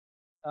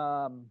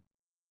Um,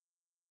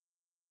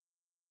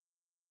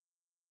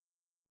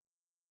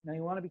 Now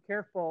you want to be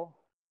careful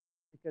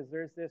because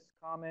there's this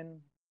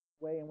common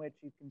way in which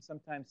you can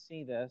sometimes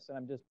see this, and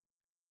I'm just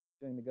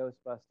doing the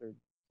Ghostbuster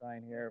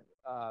sign here.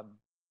 Just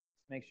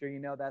make sure you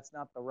know that's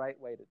not the right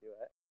way to do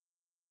it.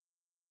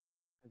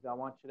 Because I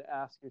want you to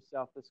ask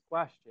yourself this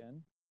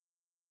question.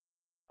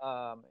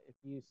 If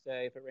you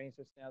say, if it rains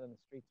just now, then the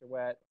streets are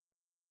wet.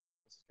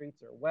 The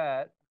streets are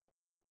wet.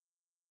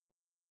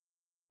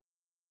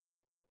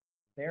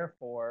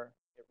 Therefore,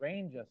 it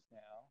rained just now.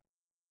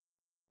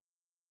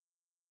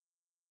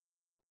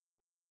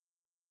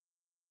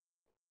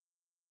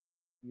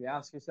 You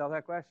ask yourself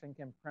that question,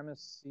 can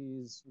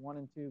premises 1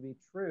 and 2 be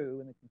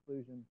true and the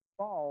conclusion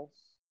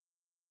false?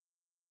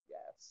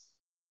 Yes.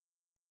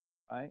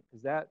 Right?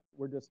 Because that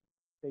we're just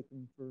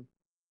taking for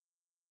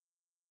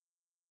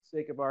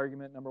sake of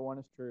argument, number 1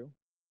 is true.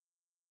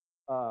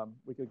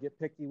 We could get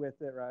picky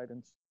with it, right,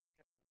 and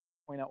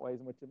point out ways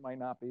in which it might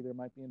not be. There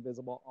might be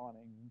invisible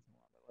awnings and so on.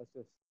 But let's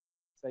just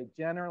say,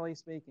 generally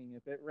speaking,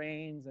 if it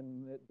rains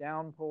and it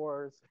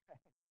downpours,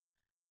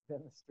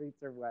 then the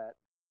streets are wet.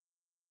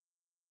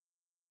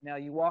 Now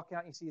you walk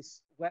out and you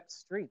see wet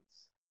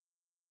streets.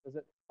 Does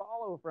it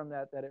follow from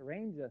that that it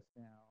rained just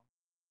now?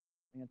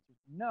 The answer is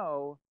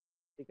no,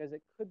 because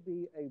it could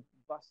be a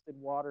busted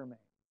water main.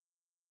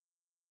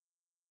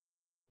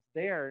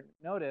 There,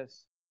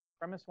 notice,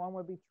 premise 1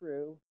 would be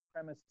true,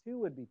 premise 2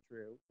 would be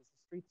true, because the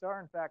streets are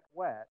in fact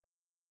wet.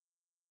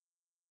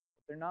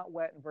 But they're not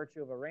wet in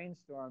virtue of a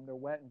rainstorm, they're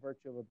wet in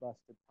virtue of a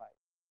busted pipe.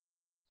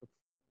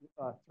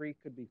 So 3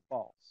 could be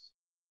false.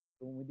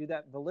 So when we do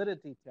that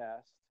validity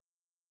test,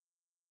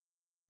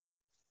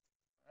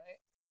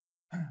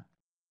 right,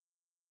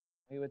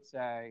 we would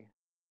say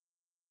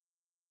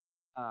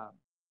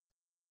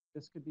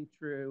this could be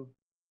true,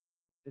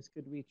 this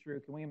could be true.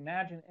 Can we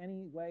imagine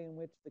any way in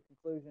which the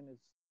conclusion is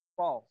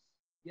false?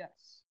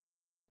 Yes.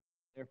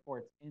 Therefore,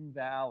 it's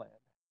invalid.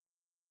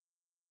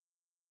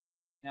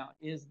 Now,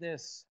 is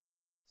this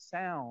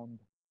sound?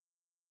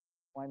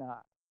 Why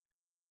not?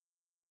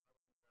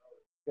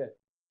 Good.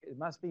 It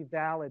must be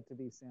valid to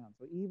be sound.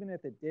 So even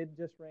if it did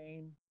just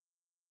rain,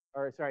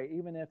 or sorry,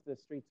 even if the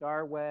streets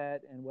are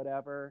wet and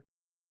whatever,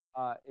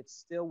 it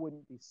still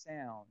wouldn't be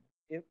sound.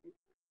 If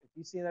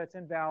you see that it's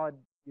invalid,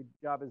 your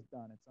job is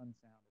done. It's unsound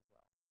as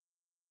well.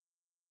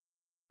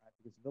 Right?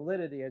 Because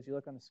validity, as you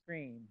look on the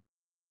screen,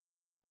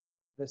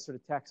 this sort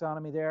of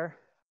taxonomy there.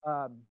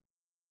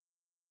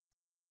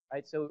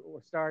 Right, so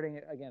we're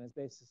starting again as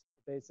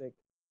basic,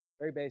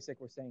 very basic.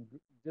 We're saying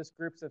just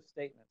groups of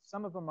statements.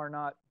 Some of them are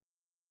not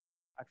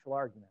actual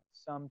arguments.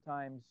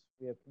 Sometimes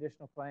we have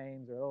conditional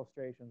claims or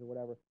illustrations or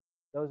whatever.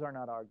 Those are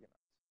not arguments.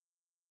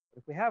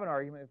 But if we have an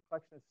argument, a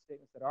collection of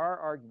statements that are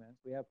arguments,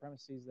 we have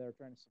premises that are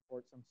trying to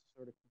support some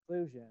sort of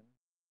conclusion.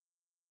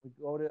 We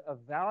go to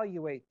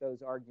evaluate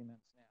those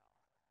arguments now.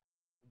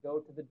 We go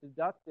to the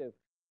deductive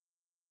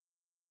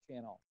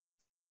channel,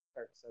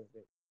 so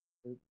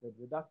the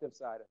deductive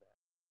side of it.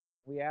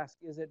 We ask,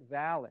 is it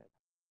valid?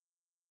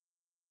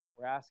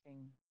 We're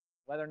asking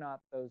whether or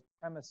not those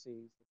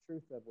premises, the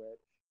truth of which,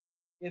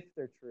 if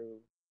they're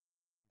true,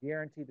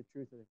 guarantee the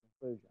truth of the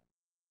conclusion.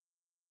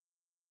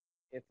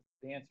 If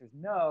the answer is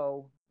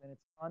no, then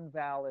it's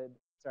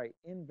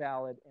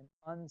invalid and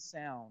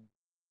unsound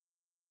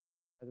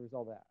as a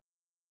result of that.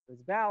 If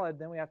it's valid,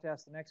 then we have to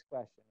ask the next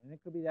question. And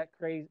it could be that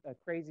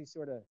crazy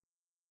sort of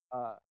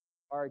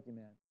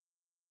argument.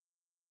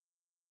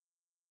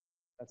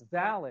 That's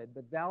valid,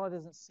 but valid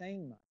isn't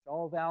saying much.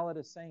 All valid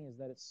is saying is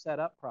that it's set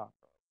up properly.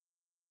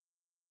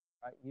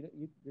 Right?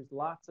 There's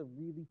lots of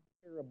really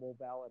terrible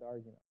valid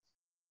arguments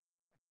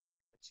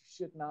that you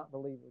should not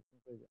believe with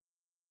conclusion.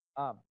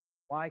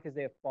 Why? Because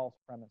they have false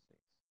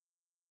premises.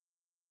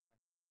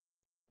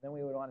 Then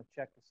we would want to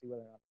check to see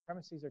whether or not the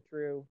premises are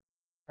true.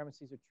 If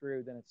premises are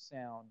true, then it's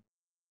sound,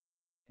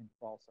 and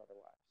false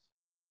otherwise.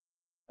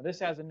 Now this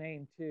has a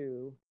name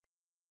too.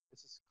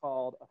 This is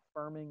called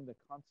affirming the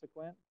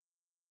consequent.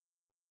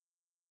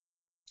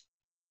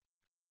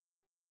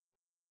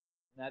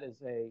 And that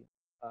is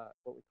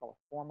what we call a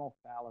formal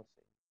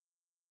fallacy.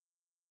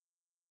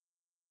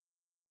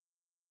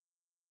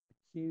 The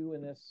Q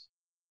in this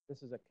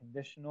is a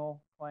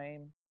conditional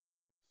claim.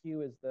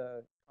 Q is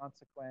the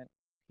consequent.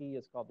 P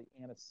is called the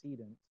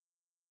antecedent.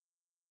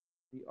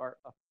 We are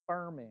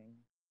affirming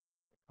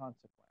the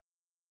consequent.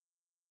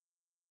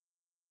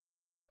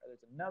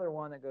 There's another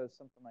one that goes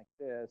something like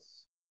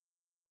this.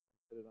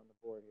 Put it on the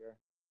board here.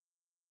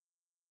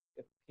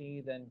 If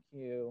P, then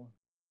Q,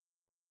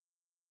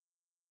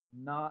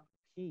 not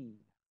P,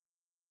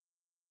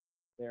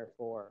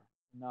 therefore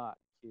not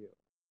Q.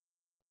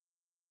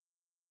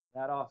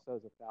 That also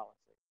is a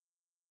fallacy.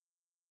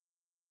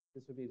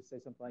 This would be to say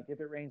something like, if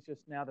it rains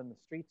just now, then the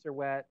streets are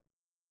wet.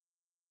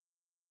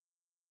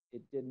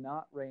 It did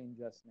not rain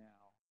just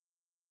now.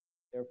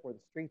 Therefore,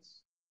 the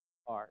streets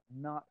are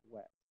not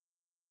wet.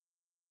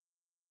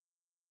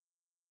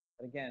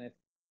 But again, if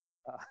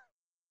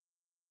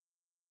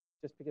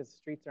just because the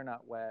streets are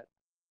not wet,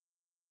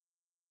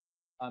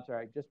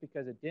 just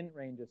because it didn't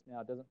rain just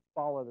now doesn't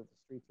follow that the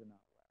streets are not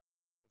wet.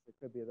 It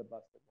could be the busted water main.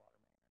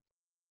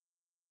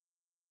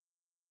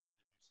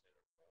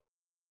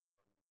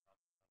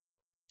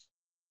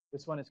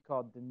 This one is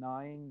called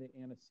denying the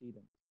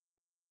antecedent.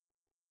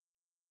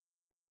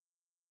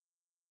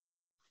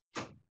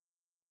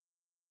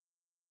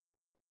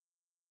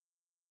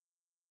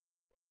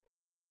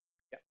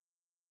 Yeah.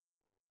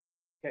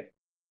 Okay.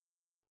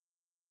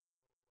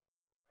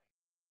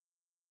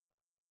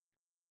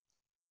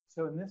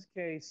 So in this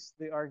case,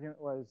 the argument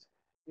was,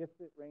 if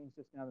it rains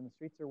just now, then the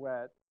streets are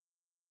wet.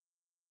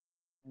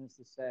 And it's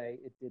to say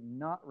it did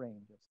not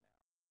rain just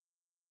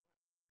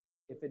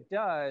now. If it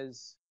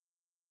does,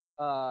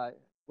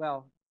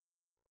 well,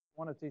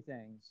 one of two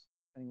things,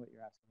 depending what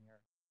you're asking here.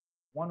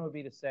 One would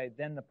be to say,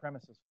 then the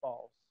premise is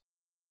false.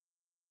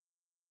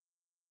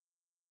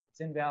 It's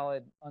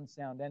invalid,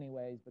 unsound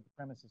anyways, but the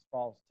premise is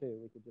false too.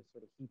 We could just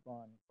sort of heap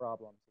on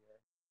problems here.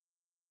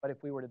 But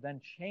if we were to then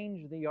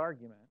change the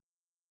argument,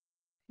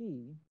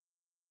 P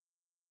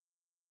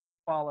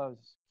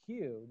follows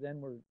Q,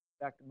 then we're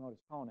back to modus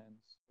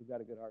ponens. We've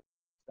got a good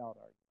valid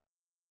argument.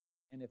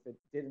 And if it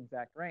did in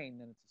fact rain,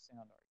 then it's a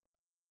sound argument.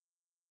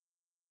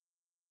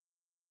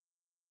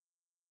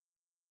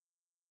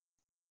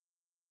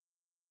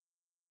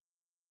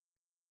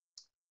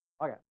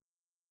 Okay.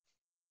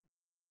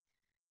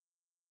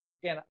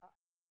 Again,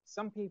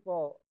 some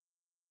people,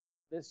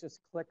 this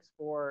just clicks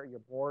for,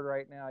 you're bored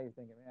right now, you're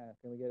thinking, man,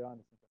 can we get on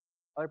to something?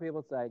 Other people,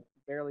 it's like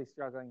barely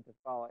struggling to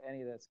follow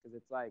any of this, because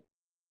it's like,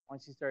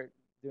 once you start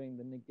doing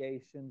the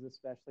negations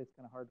especially, it's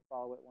kind of hard to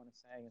follow what one is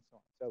saying and so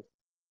on. So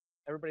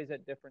everybody's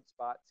at different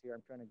spots here.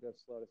 I'm trying to go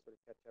slow to sort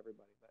of catch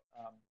everybody.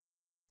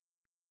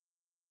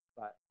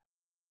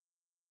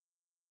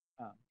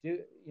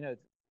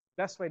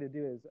 Best way to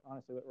do is,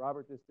 honestly, what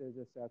Robert just did is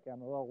just say, okay,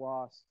 I'm a little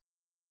lost.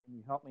 Can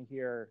you help me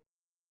here?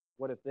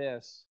 What if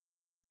this?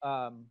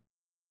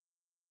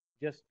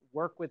 Just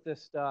work with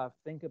this stuff,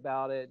 think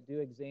about it,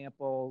 do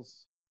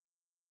examples,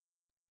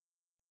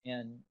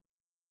 and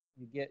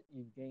you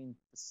gain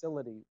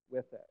facility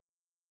with it.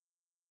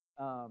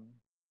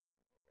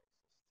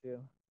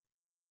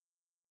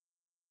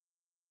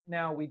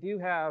 Now we do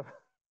have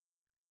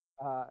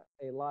a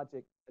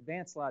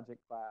advanced logic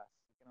class.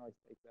 You can always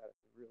take that if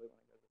you really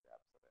want to go to the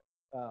depths of it.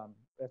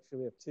 Actually,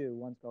 we have two.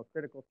 One's called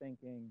critical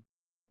thinking,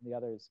 and the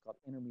other is called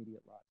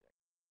intermediate logic.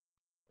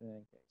 In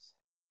any case,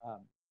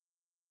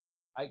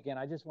 again,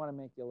 I just want to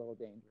make you a little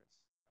dangerous.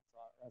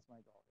 That's my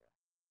goal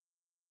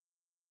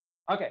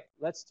here. Okay,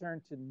 let's turn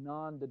to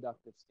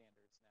non-deductive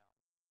standards now.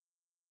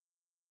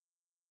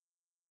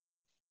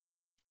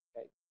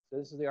 Okay, so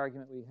this is the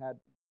argument we had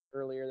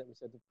earlier that we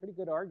said it's a pretty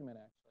good argument,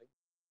 actually.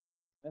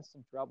 Missed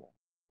some trouble.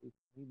 He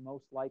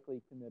most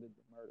likely committed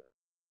the murder.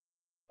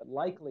 But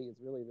likely is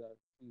really the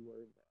key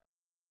word there.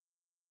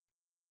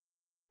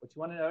 What you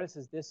want to notice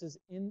is this is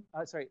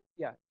invalid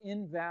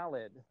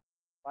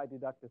by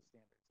deductive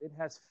standards. It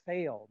has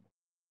failed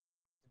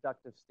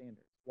deductive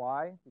standards.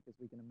 Why? Because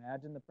we can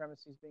imagine the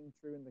premises being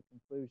true and the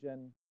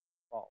conclusion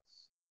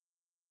false.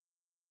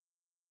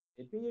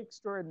 It'd be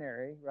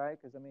extraordinary, right?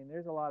 Because, I mean,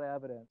 there's a lot of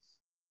evidence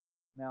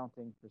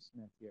mounting for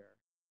Smith here.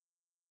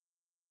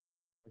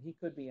 But he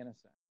could be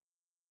innocent,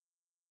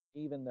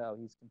 even though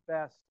he's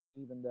confessed,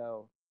 even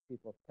though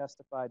people have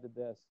testified to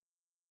this,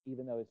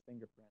 even though his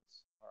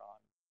fingerprints are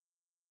on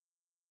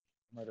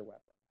the murder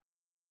weapon.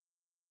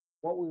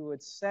 What we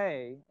would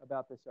say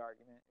about this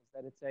argument is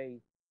that it's a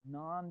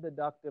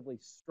non-deductively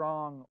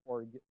strong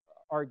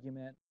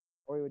argument,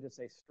 or we would just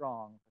say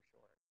strong for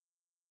short.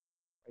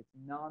 It's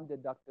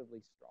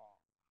non-deductively strong.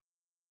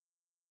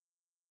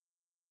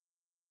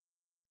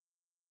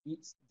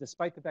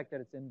 Despite the fact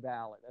that it's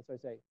invalid. That's why I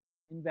say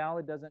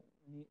invalid doesn't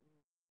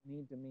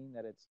need to mean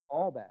that it's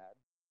all bad.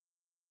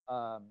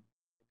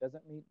 It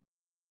doesn't meet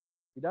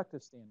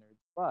deductive standards,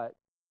 but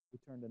we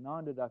turn to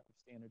non-deductive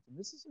standards, and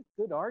this is a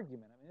good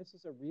argument. I mean, this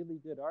is a really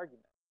good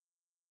argument.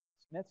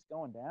 Smith's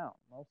going down,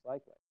 most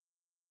likely.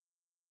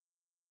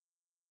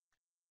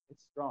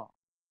 It's strong.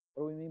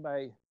 What do we mean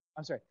by,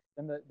 I'm sorry,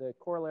 then the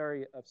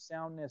corollary of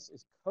soundness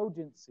is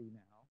cogency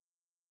now.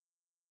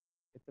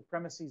 If the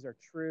premises are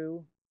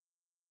true,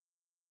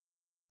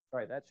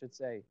 sorry, that should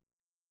say,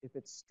 if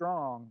it's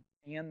strong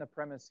and the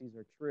premises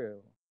are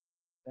true,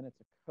 then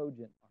it's a cogent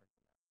argument.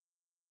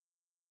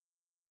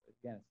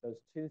 Again, it's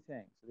those two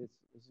things. So this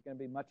is going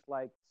to be much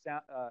like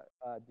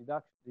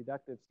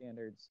deductive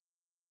standards.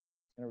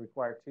 It's going to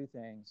require two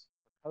things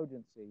for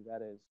cogency,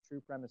 that is,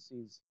 true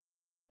premises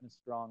and a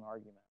strong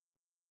argument.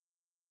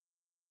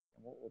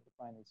 And we'll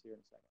define these here in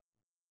a second.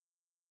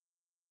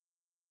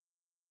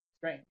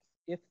 Strength.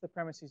 If the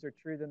premises are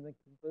true, then the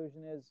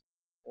conclusion is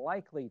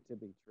likely to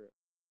be true,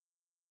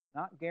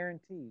 not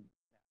guaranteed.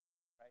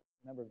 Right?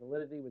 Remember,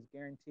 validity was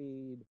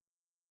guaranteed,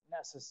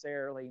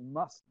 necessarily,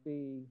 must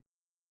be.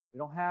 We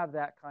don't have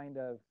that kind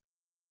of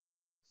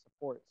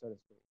support, so to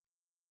speak.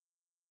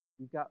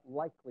 You've got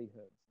likelihoods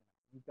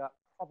now. You've got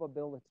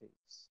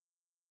probabilities.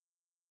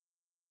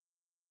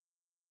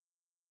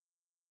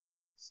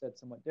 Said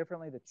somewhat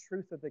differently, the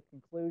truth of the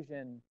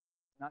conclusion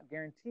is not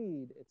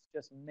guaranteed, it's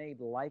just made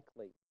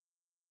likely,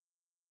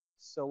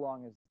 so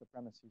long as the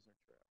premises are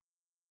true.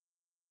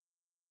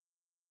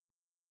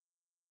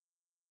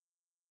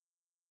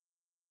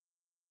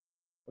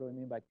 What do we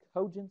mean by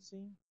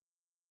cogency?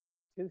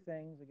 Two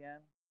things again.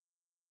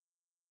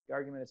 The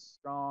argument is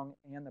strong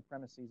and the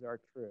premises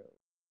are true.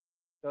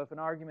 So if an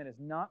argument is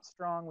not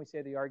strong, we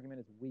say the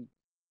argument is weak.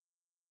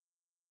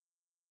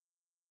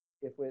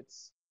 If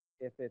it's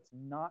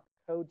not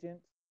cogent,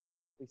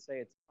 we say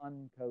it's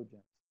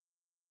uncogent.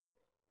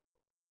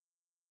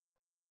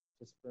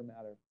 Just for a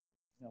matter of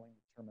knowing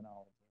the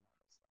terminology.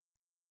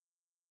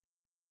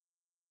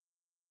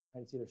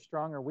 Right, it's either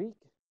strong or weak,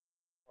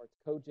 or it's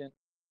cogent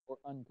or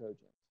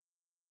uncogent.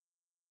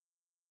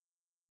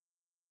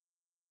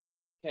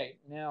 Okay,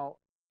 now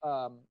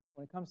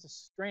when it comes to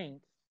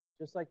strength,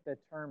 just like the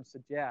term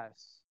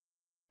suggests,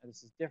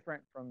 this is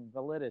different from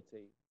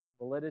validity.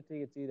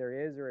 Validity, it's either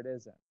is or it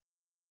isn't.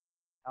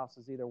 House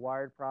is either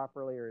wired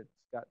properly or it's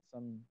got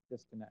some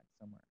disconnect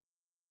somewhere.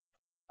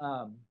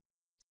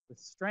 With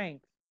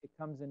strength, it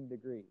comes in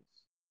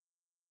degrees.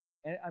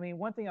 And I mean,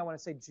 one thing I want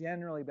to say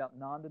generally about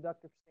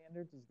non-deductive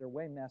standards is they're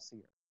way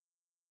messier.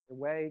 They're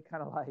way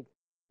kind of like,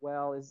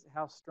 well,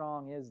 how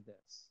strong is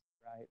this,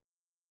 right?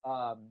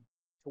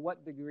 To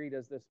what degree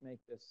does this make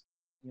this,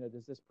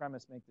 does this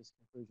premise make this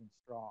conclusion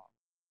strong?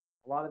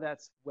 A lot of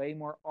that's way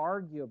more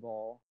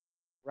arguable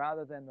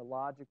rather than the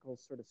logical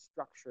sort of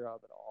structure of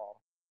it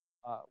all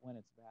when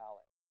it's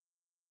valid.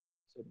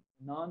 So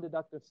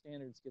non-deductive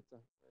standards gets a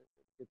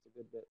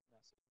good bit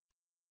messy.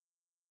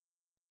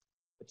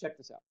 But check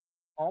this out.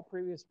 All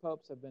previous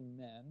popes have been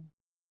men.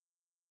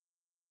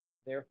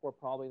 Therefore,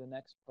 probably the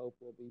next pope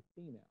will be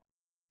female.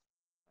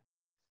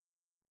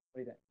 What do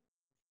you think?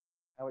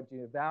 How would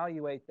you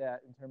evaluate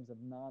that in terms of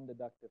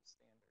non-deductive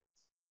standards?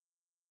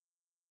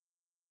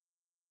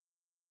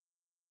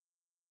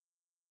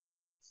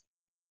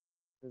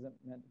 This isn't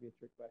meant to be a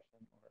trick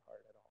question or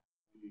hard at all.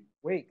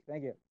 Weak,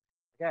 thank you.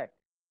 Okay.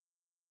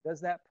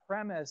 Does that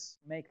premise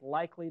make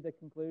likely the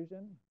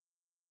conclusion?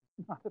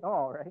 Not at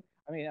all, right?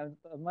 I mean,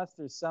 unless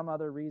there's some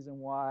other reason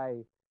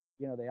why,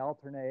 they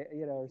alternate,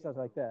 or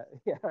something like that.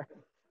 Yeah,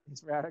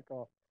 it's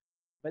radical.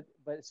 But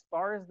as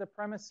far as the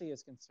premise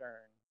is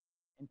concerned,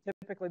 and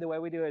typically the way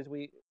we do it is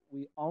we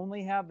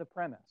only have the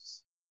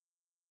premise.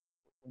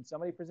 When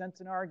somebody presents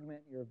an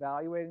argument, you're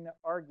evaluating the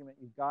argument,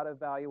 you've got to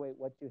evaluate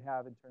what you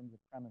have in terms of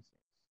premises.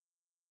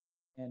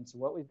 And so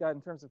what we've got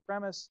in terms of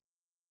premise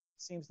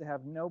seems to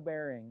have no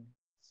bearing,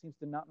 seems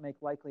to not make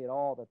likely at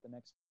all that the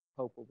next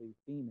pope will be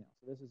female.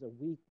 So this is a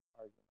weak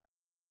argument.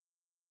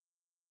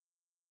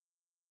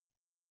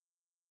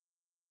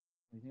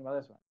 What do you think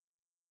about this one?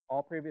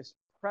 All previous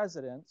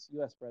presidents,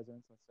 U.S.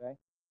 presidents, let's say,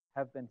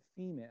 have been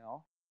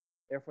female.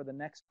 Therefore, the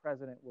next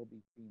president will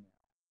be female.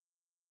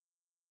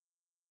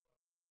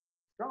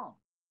 Strong.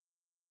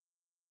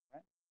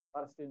 Right? A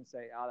lot of students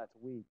say, oh, that's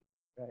weak.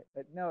 Right?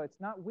 But no, it's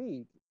not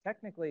weak.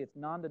 Technically, it's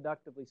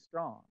non-deductively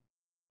strong.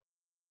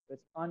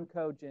 It's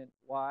uncogent.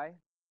 Why?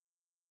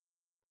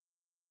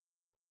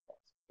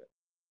 False. Good.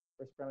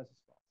 First premise is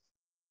false.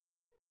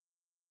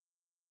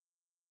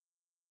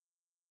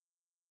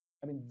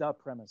 I mean, the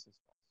premise is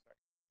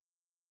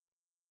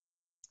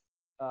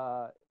false.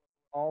 Sorry.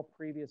 All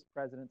previous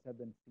presidents have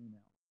been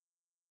female.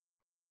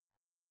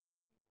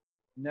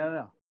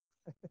 No.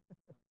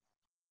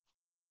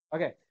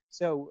 Okay,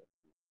 so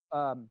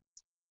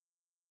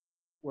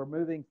we're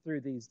moving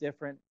through these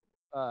different,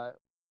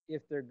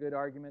 if they're good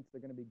arguments,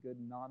 they're going to be good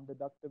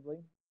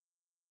non-deductively.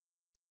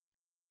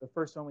 The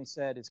first one we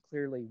said is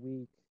clearly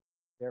weak,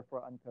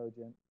 therefore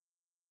uncogent.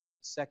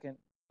 Second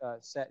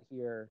set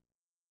here,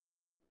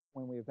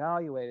 when we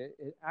evaluate it,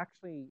 it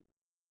actually,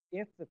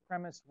 if the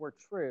premise were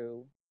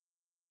true,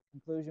 the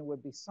conclusion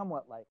would be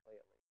somewhat likely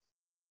at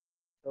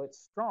least. So it's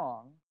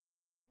strong,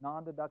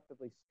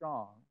 non-deductively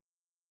strong,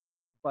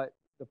 but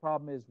the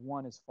problem is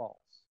one is false.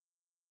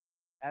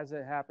 As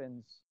it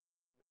happens,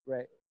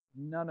 right,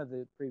 none of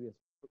the previous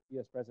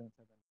U.S. presidents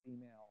have been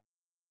female,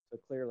 so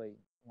clearly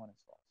one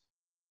is false.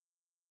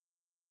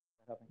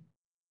 Is that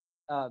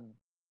helping?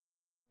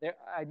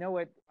 I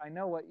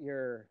know what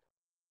you're,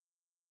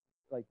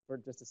 like, for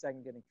just a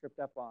second getting tripped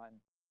up on.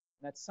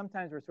 And that's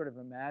sometimes we're sort of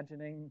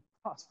imagining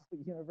possible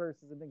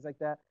universes and things like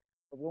that.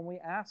 But when we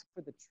ask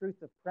for the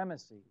truth of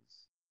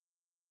premises,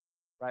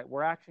 right,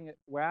 we're asking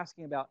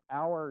about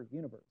our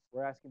universe.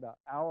 We're asking about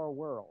our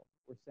world.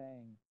 We're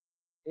saying,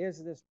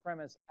 is this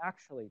premise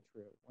actually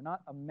true? We're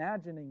not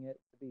imagining it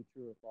to be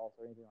true or false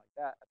or anything like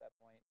that at that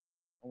point.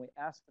 When we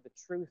ask for the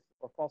truth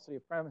or falsity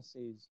of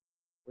premises,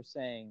 we're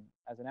saying,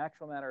 as an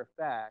actual matter of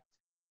fact,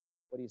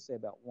 what do you say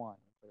about one?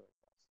 Clearly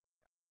false.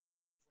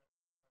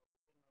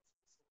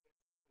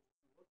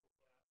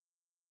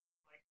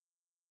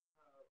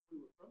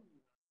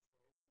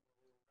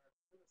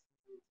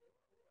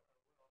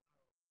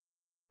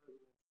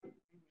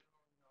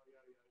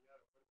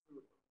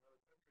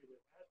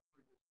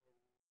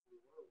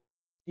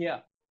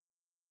 Yeah,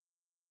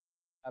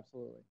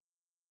 absolutely.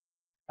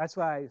 That's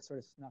why I sort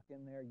of snuck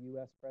in there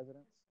U.S.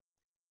 presidents.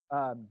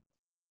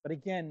 But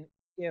again,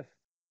 if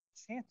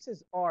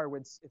chances are,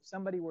 if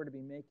somebody were to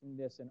be making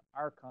this in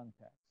our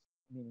context,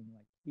 meaning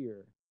like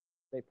here,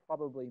 they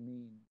probably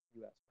mean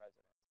U.S.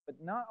 presidents, but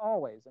not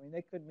always. I mean,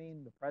 they could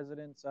mean the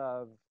presidents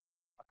of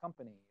a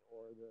company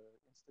or the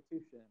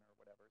institution or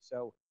whatever.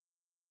 So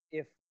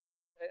if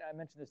I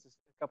mentioned this a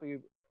couple of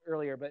you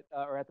earlier, but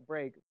or at the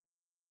break,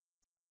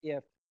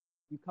 if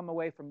you come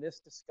away from this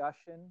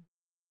discussion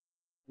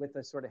with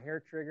a sort of hair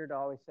trigger to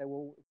always say,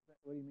 well,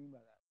 what do you mean by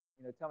that?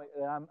 You know, tell me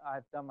that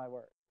I've done my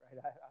work,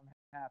 right? I'm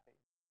happy.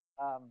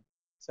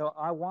 So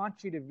I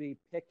want you to be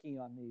picky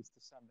on these to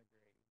some degree.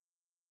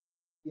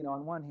 You know,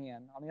 on one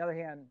hand. On the other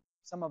hand,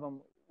 some of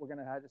them we're going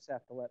to just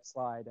have to let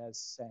slide as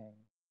saying,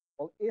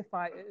 well,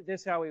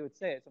 this is how we would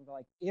say it, something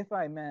like, if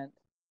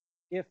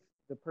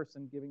the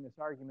person giving this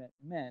argument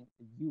meant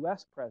the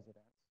U.S. presidents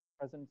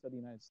of the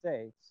United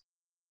States,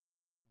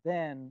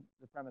 then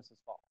the premise is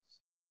false.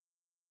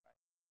 Right?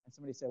 And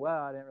somebody say,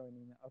 well, I didn't really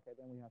mean that. Okay,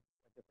 then we have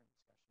a different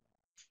discussion.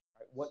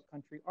 Right? What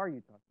country are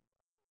you talking about?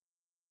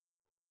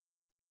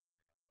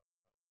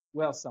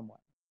 Well, somewhat.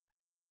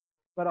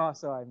 But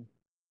also,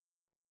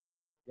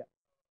 yeah.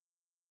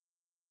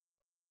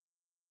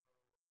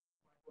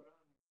 What I'm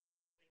thinking about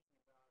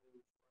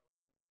is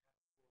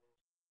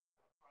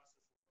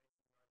process of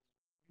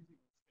using the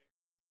statements.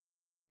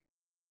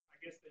 I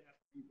guess they have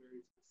to be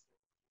very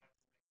specific.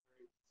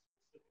 You have to make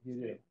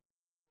very specific statements.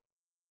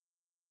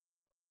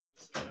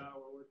 You say,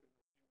 oh, we're working with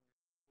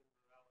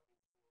generality.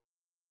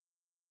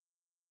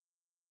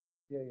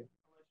 Yeah. Unless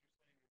you're saying it's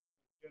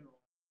in general,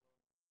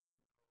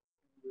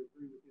 you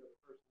agree with the other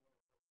person.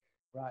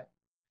 Right.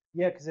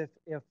 Yeah, because if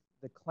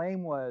the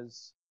claim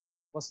was,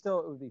 well, still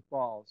it would be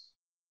false.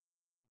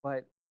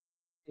 But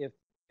if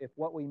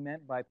what we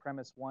meant by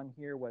premise one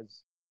here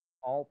was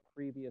all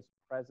previous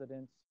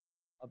presidents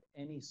of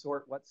any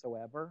sort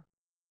whatsoever,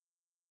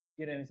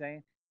 you know what I'm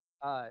saying?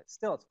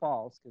 Still, it's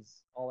false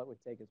because all it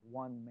would take is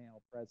one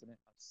male president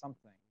of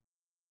something,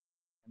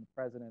 and the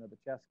president of the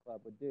chess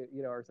club would do,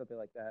 you know, or something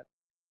like that.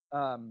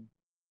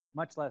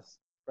 Much less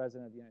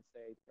president of the United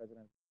States,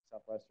 president of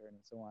Southwestern,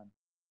 and so on.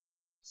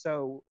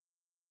 So,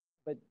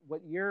 but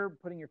what you're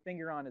putting your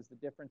finger on is the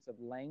difference of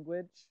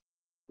language,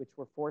 which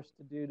we're forced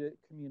to do to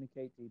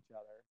communicate to each other,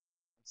 and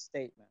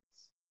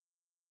statements.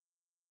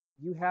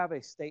 You have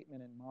a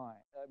statement in mind.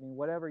 I mean,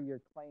 whatever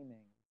you're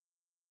claiming,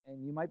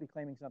 and you might be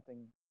claiming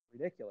something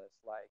ridiculous,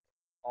 like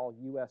all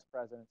U.S.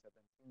 presidents have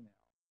been female,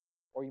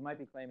 or you might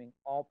be claiming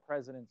all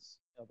presidents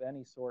of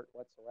any sort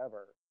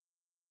whatsoever,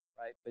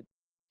 right? But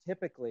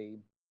typically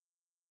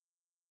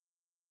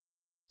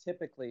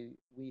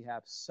we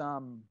have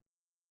some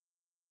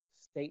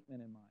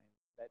statement in mind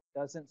that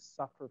doesn't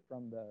suffer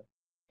from the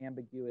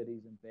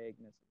ambiguities and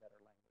vagueness that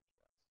our language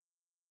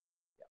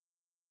does. Yeah.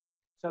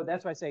 So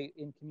that's why I say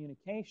in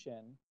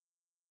communication,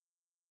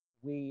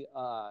 we,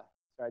 sorry,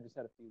 I just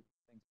had a few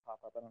things pop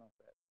up. I don't know if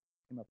that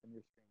came up on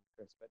your screen,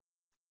 Chris, but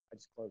I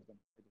just closed them.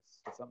 I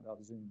just said something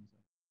about Zoom, so,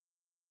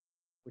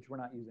 which we're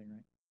not using,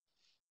 right?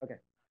 Okay.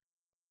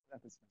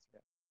 That's yeah.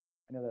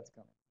 I know that's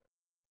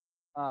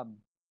coming.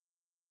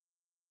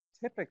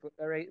 Typically,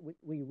 right,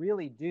 we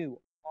really do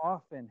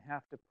often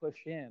have to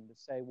push in to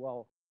say,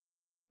 well,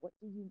 what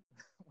do you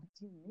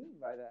mean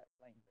by that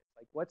language?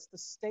 Like, what's the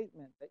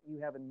statement that you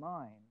have in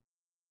mind?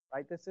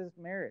 Right? This is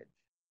marriage.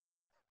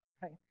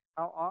 Right?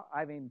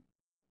 I mean,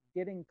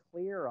 getting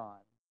clear on.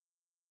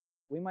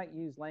 We might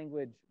use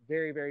language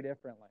very, very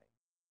differently,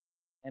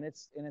 and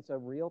it's a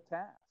real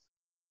task,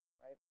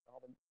 right?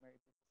 All the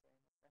married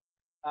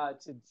people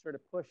saying to sort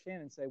of push in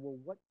and say, well,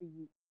 what do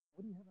you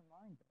have in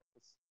mind?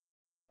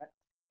 Right?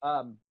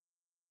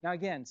 Now,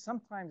 again,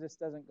 sometimes this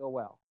doesn't go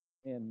well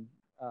in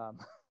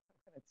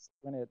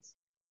when it's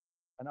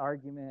an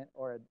argument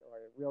or a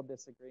real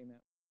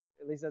disagreement.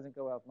 At least doesn't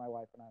go well with my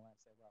wife and I when I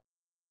say, well,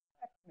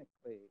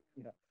 technically,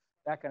 you know,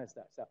 that kind of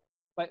stuff. So,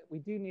 but we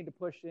do need to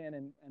push in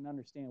and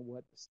understand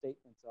what the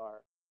statements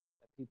are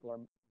that people are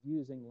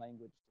using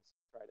language to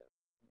try to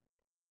communicate.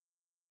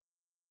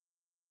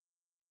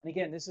 And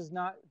again, this is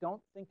not,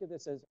 don't think of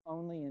this as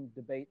only in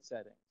debate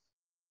settings.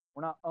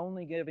 We're not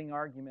only giving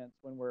arguments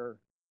when we're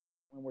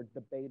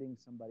debating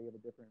somebody of a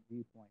different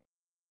viewpoint.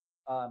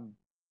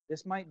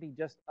 This might be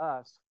just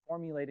us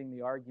formulating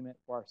the argument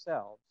for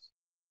ourselves,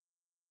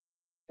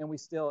 and we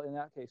still, in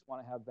that case,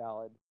 want to have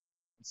valid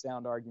and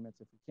sound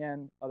arguments if we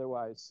can,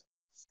 otherwise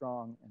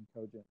strong and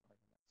cogent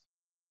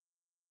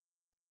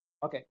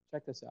arguments. Okay,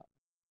 check this out.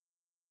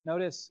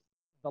 Notice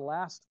the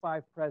last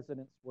 5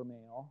 presidents were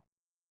male,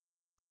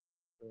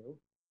 true,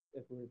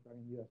 if we're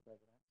talking U.S.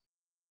 presidents.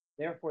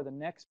 Therefore, the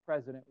next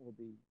president will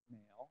be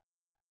male.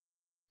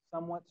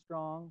 Somewhat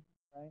strong,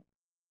 right?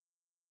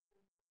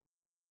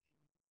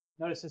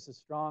 Notice this is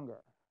stronger.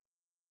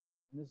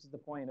 And this is the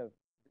point of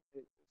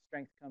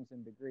strength comes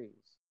in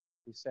degrees.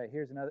 We say,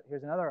 here's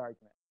another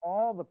argument.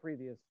 All the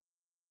previous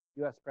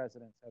U.S.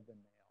 presidents have been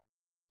male.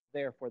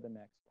 Therefore, the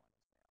next one is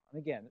male.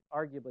 And again,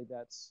 arguably,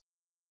 that's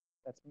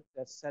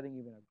setting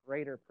even a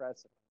greater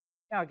precedent.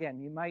 Now, again,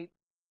 you might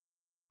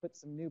put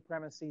some new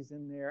premises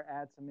in there,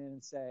 add some in,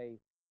 and say,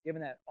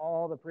 given that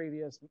all the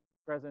previous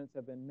presidents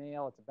have been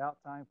male, it's about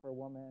time for a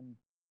woman.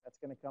 That's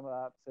going to come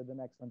up, so the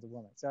next one's a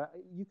woman. So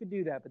you could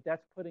do that, but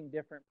that's putting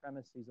different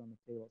premises on the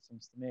table, it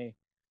seems to me.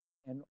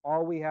 And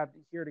all we have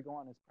here to go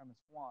on is premise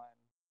 1.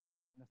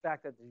 And the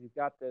fact that you've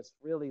got this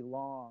really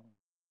long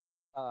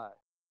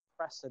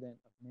precedent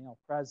of male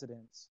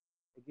presidents,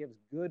 it gives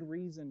good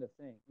reason to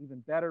think, even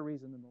better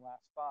reason than the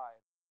last five,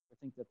 to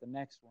think that the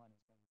next one is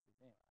going to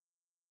be male.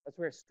 That's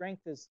where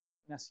strength is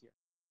messier,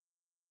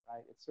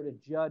 right? It's sort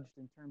of judged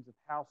in terms of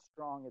how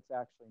strong it's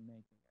actually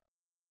making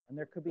it. And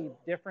there could be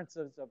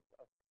differences of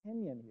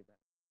opinion even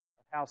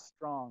of how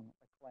strong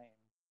a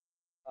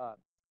claim,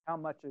 how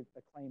much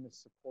a claim is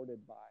supported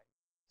by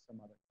some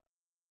other claim.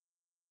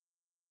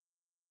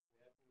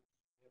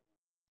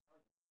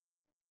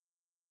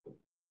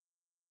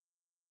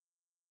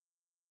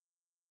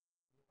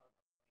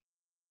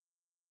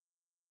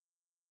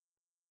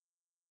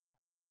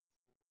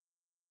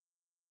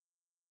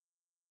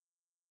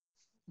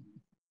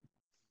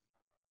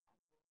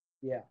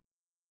 Yeah,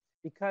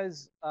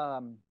 because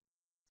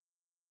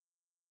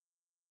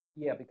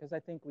because I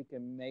think we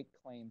can make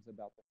claims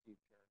about the future.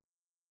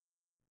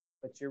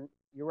 But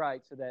you're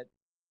right, so that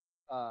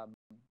um,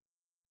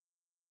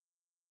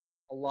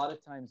 a lot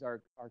of times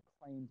our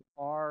claims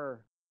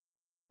are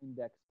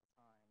indexed to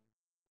time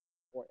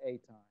or a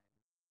time,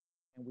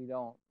 and we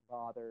don't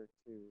bother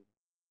to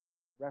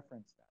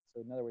reference that.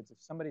 So in other words,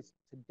 if somebody's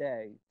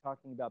today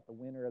talking about the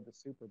winner of the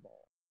Super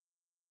Bowl,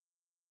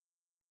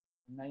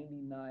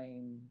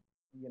 99,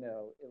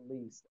 at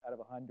least out of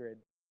 100,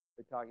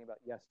 they're talking about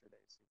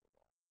yesterday's Super Bowl.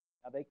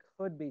 Now they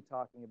could be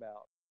talking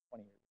about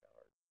 20 years ago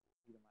or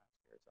even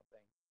last year or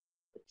something.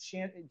 But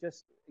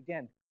just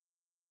again,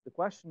 the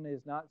question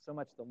is not so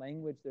much the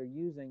language they're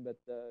using, but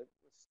the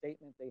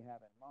statement they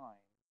have in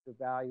mind to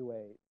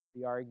evaluate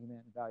the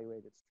argument,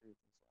 evaluate its truth,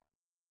 and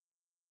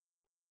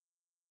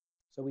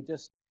so on. So we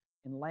just,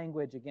 in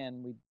language,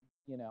 again,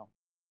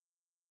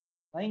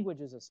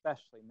 language is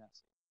especially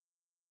messy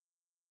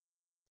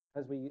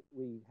because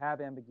we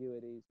have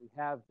ambiguities, we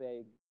have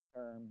vague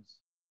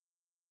terms.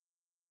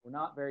 We're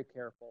not very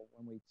careful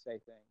when we say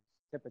things,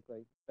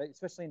 typically, but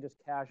especially in just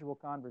casual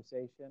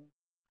conversation.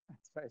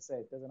 That's why I say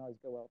it doesn't always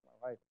go well with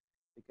my wife,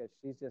 because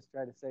she's just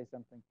trying to say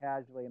something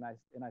casually, and I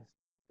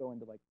go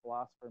into like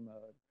philosopher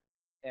mode,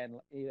 and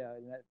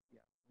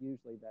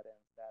usually that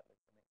ends badly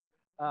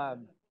for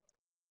me.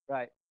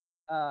 Right,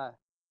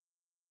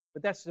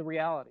 but that's the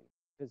reality,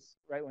 because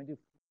right when we do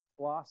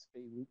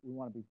philosophy, we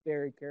want to be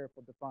very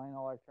careful, define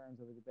all our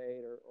terms of a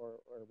debate or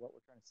what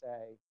we're trying to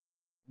say,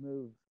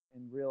 move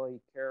in really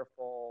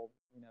careful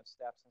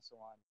steps and so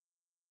on.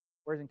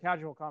 Whereas in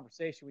casual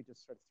conversation, we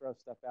just sort of throw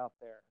stuff out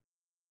there,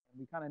 and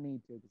we kind of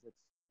need to because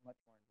it's much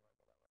more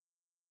enjoyable that way.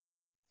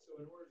 So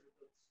in order to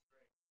build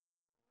strength,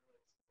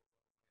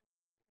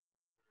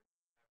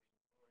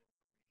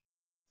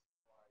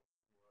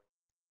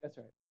 that's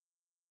right.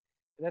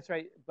 That's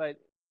right. But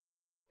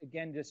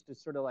again, just to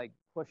sort of like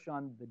push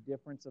on the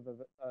difference of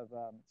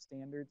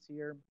standards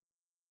here,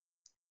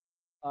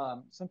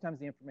 sometimes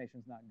the information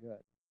is not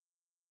good.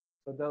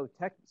 So though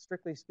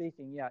strictly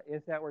speaking, yeah,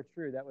 if that were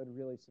true, that would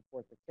really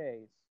support the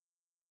case.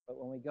 But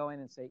when we go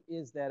in and say,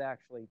 is that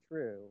actually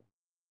true?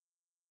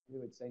 We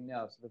would say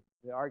no. So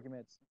the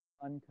argument's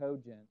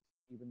uncogent,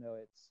 even though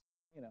it's,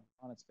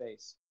 on its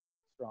face,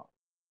 strong.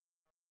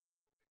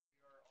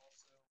 we are also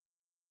strengthening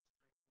the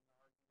argument.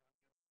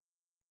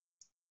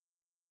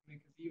 I mean,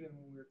 because even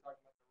when we were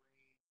talking about the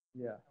rain coming down,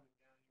 you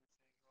were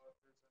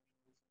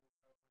saying, oh, if there's an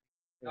invisible covering.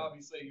 Yeah.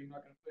 Obviously, you're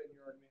not going to put in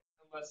your argument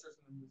unless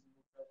there's an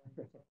invisible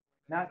covering.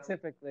 Not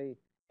typically,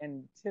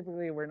 and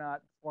typically we're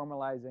not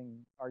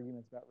formalizing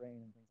arguments about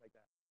rain and things like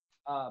that.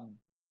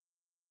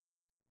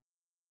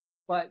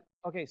 But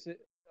okay, so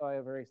I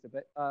have erased it.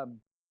 But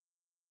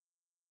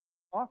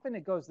often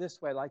it goes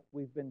this way, like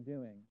we've been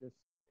doing this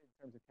in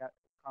terms of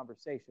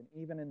conversation,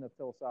 even in the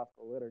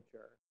philosophical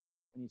literature.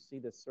 When you see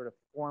this sort of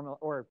formal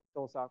or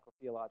philosophical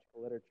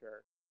theological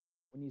literature,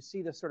 when you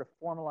see this sort of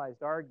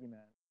formalized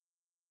argument,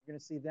 you're going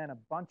to see then a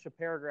bunch of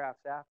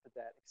paragraphs after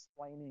that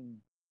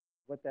explaining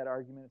what that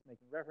argument is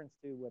making reference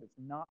to, what it's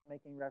not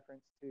making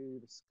reference to,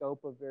 the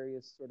scope of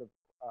various sort of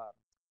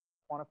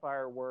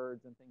quantifier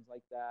words and things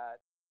like that,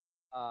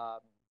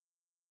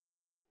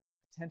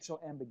 potential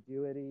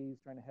ambiguities,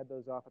 trying to head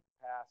those off at the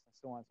pass, and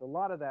so on. So a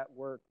lot of that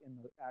work in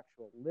the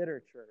actual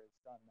literature is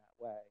done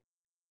that way.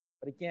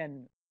 But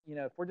again,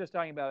 if we're just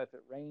talking about if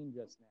it rained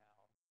just now,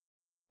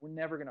 we're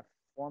never going to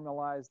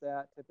formalize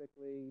that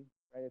typically,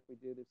 right? If we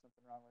do, there's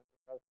something wrong with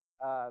it.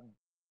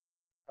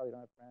 Probably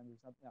don't have friends or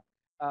something.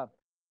 No.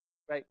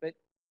 Right,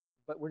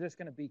 but we're just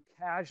going to be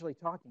casually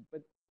talking.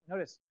 But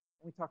notice,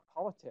 when we talk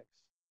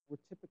politics, we're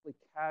typically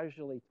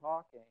casually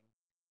talking.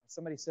 And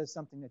somebody says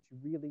something that you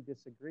really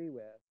disagree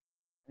with,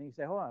 and you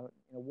say, hold on,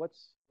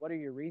 what are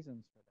your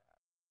reasons for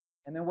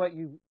that? And then what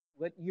you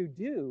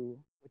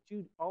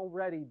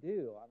already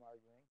do, I'm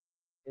arguing,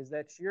 is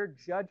that you're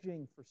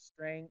judging for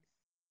strength,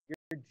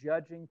 you're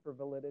judging for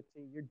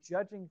validity, you're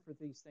judging for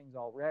these things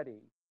already.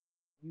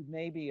 You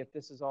maybe, if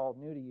this is all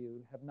new to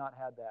you, have not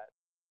had that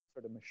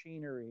sort of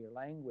machinery or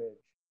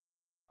language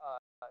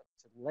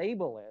to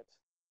label it,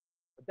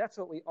 but that's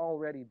what we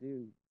already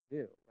do,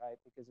 right?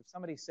 Because if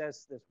somebody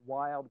says this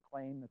wild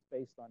claim that's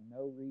based on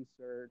no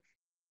research,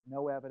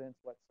 no evidence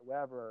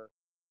whatsoever,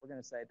 we're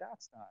going to say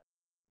that's not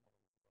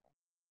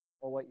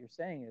Well, what you're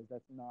saying is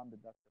that's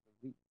non-deductively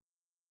weak.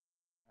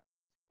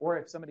 Or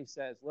if somebody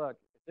says, look,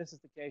 if this is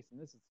the case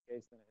and this is the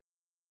case, then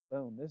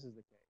boom, this is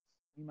the case.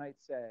 You might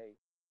say,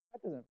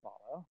 that doesn't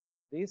follow.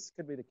 This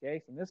could be the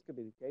case and this could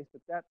be the case,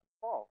 but that's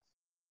false.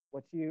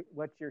 What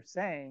you're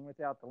saying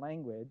without the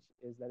language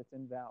is that it's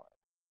invalid.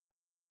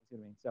 You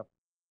see what I mean? So,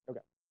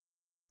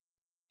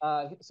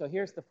 okay. So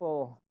here's the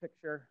full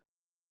picture.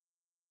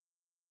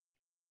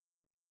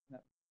 No.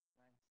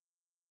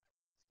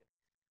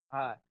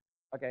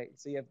 Okay,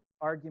 so you have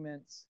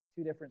arguments,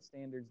 two different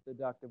standards,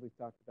 deductive we've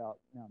talked about.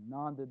 Now,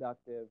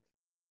 non-deductive.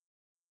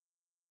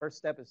 First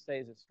step is say,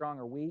 is it strong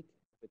or weak?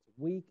 If it's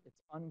weak, it's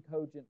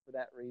uncogent for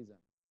that reason.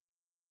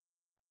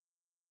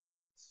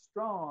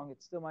 Strong,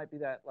 it still might be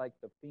that, like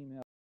the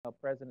female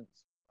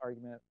president's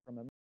argument from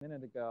a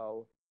minute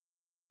ago,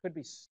 could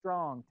be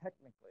strong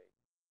technically,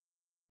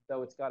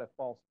 though it's got a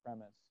false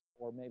premise,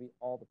 or maybe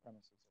all the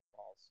premises are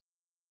false.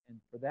 And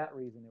for that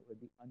reason, it would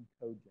be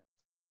uncogent.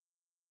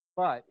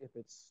 But if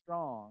it's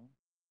strong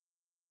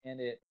and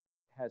it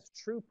has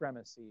true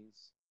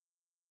premises,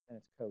 then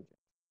it's cogent.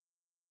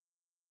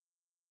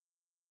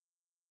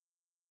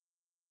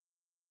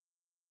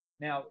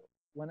 Now,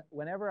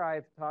 whenever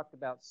I've talked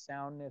about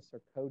soundness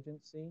or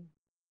cogency,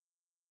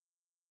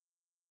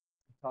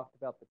 I've talked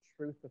about the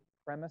truth of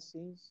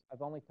premises.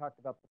 I've only talked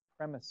about the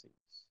premises.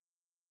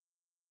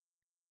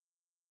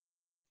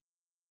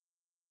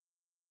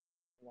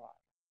 Why?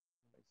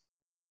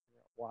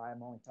 Why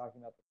I'm only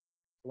talking about the.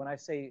 When I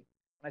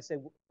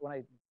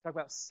talk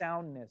about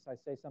soundness, I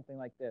say something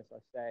like this. I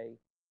say it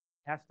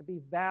has to be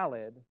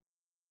valid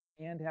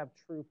and have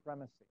true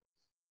premises.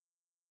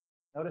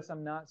 Notice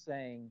I'm not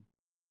saying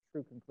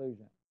true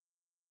conclusion.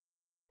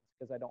 It's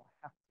because I don't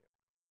have to.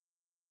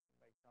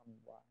 Anybody tell me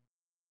why?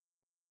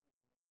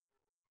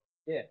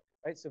 Yeah,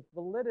 right. So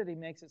validity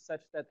makes it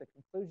such that the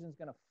conclusion is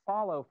going to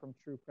follow from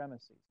true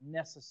premises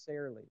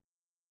necessarily.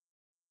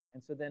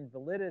 And so then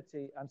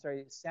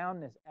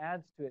soundness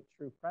adds to it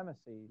true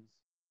premises.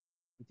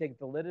 You take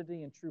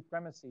validity and true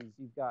premises,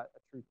 you've got a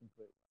true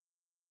conclusion.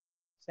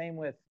 Same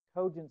with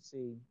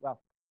cogency. Well,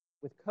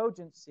 with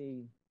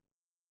cogency,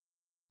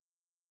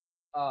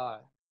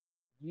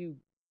 with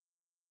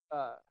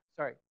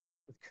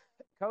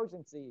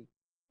cogency,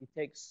 you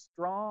take a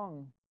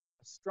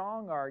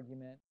strong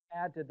argument,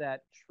 add to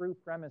that true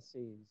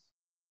premises,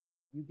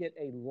 you get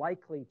a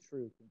likely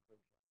true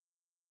conclusion.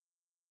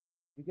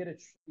 You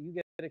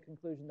get a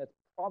conclusion that's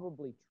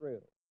probably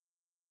true.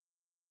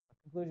 A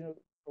conclusion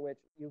for which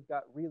you've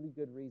got really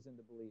good reason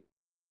to believe.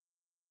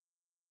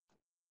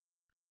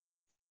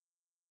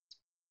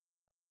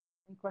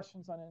 Any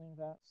questions on any of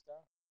that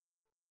stuff?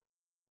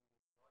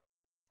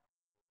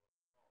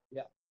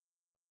 Yeah.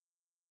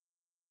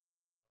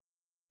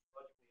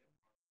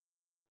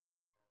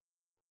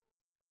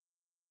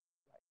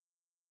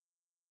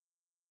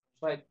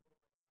 But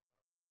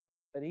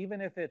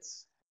even if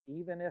it's tune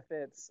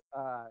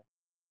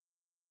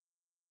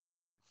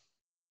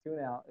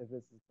out if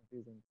this is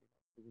confusing,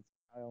 because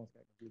I almost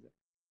got confused.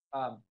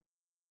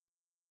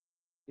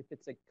 If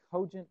it's a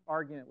cogent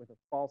argument with a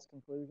false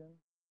conclusion,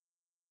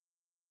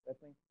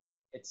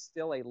 it's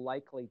still a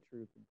likely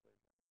true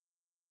conclusion.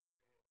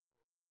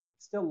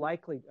 It's still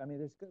likely. I mean,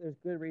 there's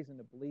good reason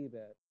to believe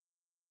it,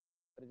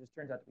 but it just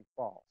turns out to be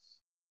false,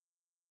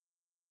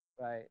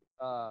 right?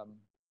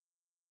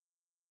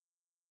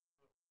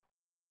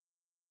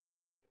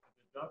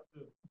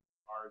 Deductive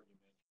argument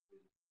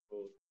is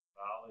both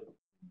valid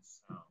and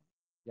sound.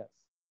 Yes.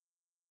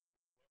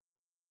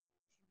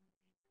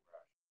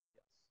 Yes.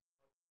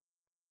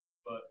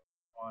 But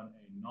on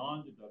a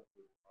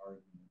non-deductive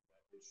argument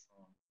that is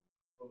strong and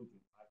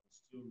cogent, I can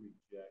still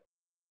reject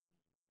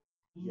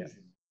the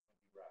conclusion of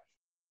the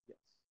rational. Yes.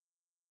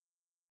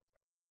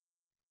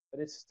 But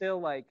it's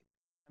still like,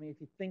 I mean, if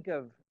you think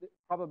of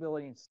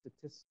probability and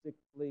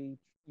statistically,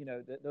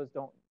 those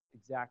don't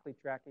exactly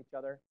track each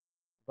other.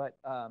 But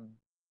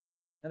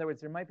in other words,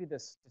 there might be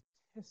this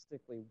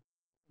statistically,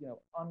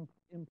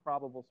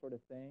 improbable sort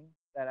of thing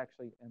that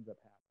actually ends up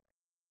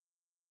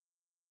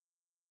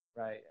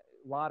happening. Right?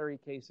 Lottery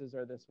cases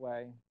are this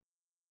way.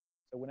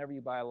 So whenever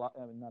you buy a lot,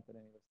 not that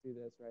any of us do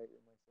this, right?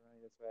 It makes the money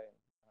this way.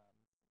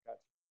 Got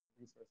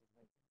resources.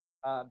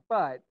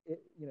 But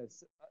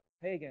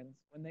pagans,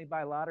 when they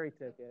buy lottery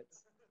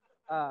tickets,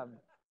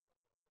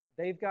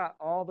 they've got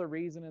all the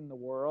reason in the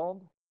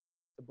world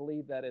to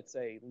believe that it's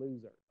a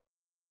loser,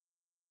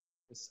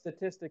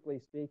 statistically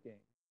speaking.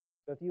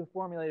 So if you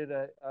formulated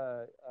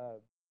a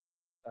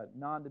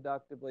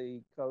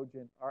non-deductively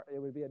cogent, it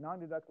would be a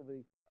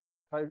non-deductively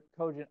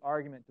cogent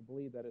argument to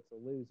believe that it's a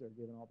loser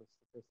given all the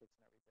statistics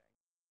and everything.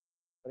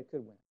 But it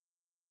could win.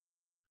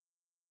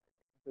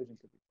 The conclusion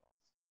could be false.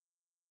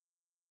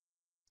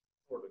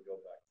 Or to go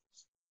back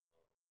to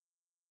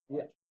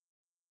yeah.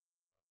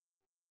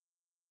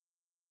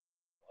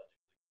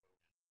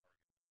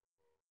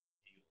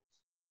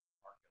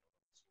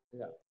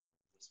 Yeah.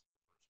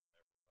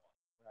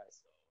 Right.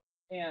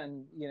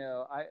 And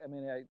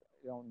I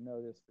don't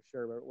know this for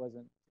sure, but it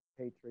wasn't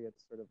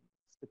Patriots sort of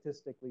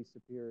statistically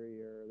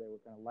superior. They were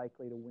kind of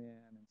likely to win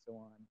and so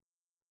on.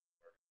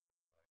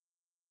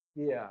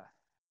 Yeah,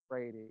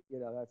 Brady.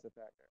 That's a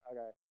factor.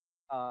 Okay.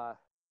 Uh,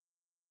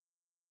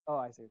 oh,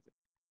 I see.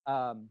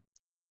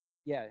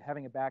 Yeah,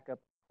 having a backup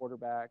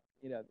quarterback,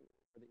 for the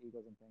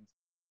Eagles and things,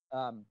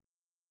 um,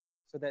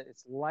 so that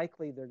it's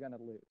likely they're going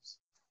to lose.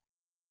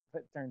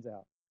 It turns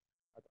out.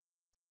 Okay.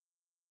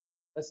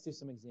 Let's do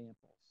some examples.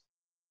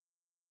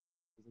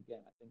 Because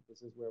again, I think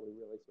this is where we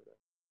really sort of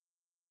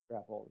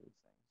grab hold of these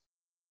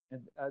things.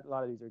 And a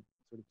lot of these are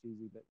sort of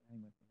cheesy, but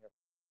hang with me here.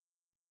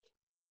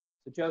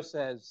 So Joe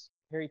says,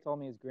 Harry told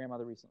me his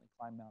grandmother recently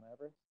climbed Mount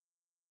Everest.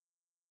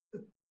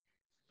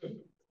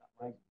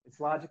 It's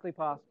logically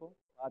possible.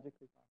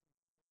 Logically possible.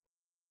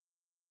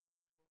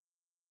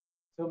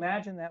 So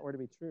imagine that were to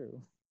be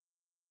true.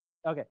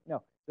 Okay,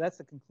 no, so that's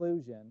the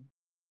conclusion.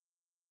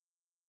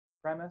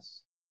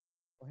 Premise,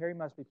 well, Harry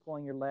must be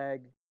pulling your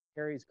leg.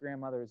 Harry's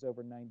grandmother is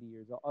over 90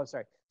 years old. Oh,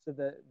 sorry. So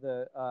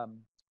the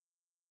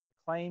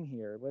claim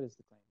here, what is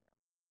the claim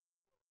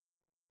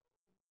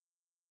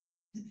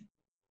here?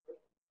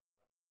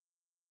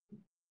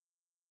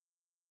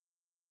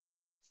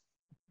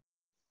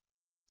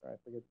 Sorry, I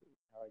forget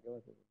how I go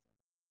with it.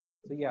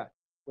 So yeah,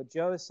 what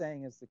Joe is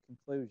saying is the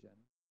conclusion.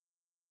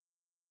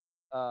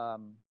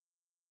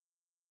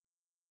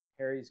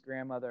 Harry's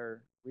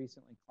grandmother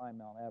recently climbed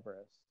Mount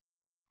Everest.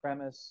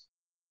 Premise.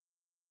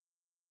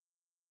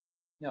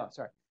 No,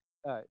 sorry.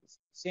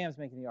 Sam's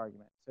making the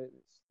argument. So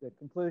the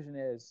conclusion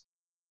is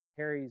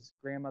Harry's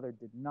grandmother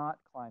did not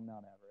climb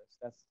Mount Everest.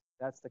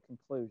 That's the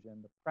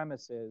conclusion. The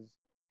premise is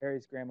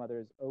Harry's grandmother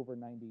is over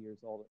 90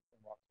 years old and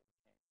walks with a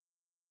cane.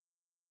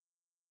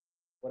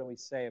 What do we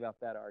say about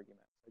that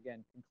argument?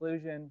 Again,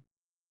 conclusion,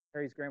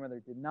 Harry's grandmother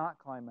did not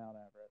climb Mount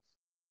Everest.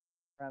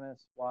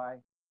 Premise,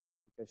 why?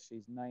 Because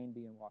she's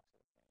 90 and walks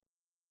with a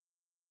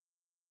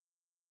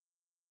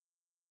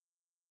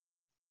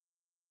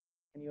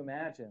cane. Can you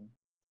imagine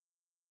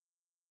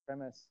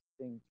premise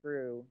being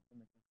true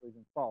and the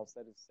conclusion false?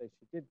 That is to say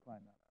she did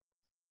climb Mount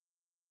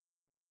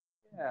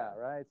Everest. Yeah,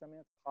 right? I mean,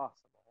 it's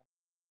possible.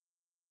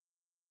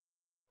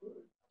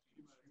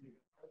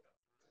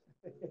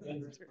 That's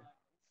true. That's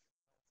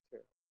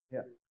true.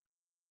 Yeah.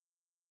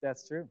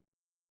 That's true.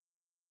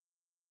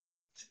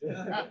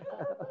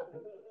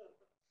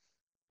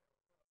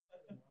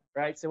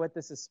 Right? So what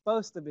this is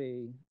supposed to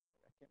be,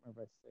 I can't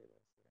remember if I say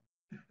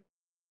this.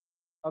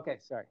 Okay,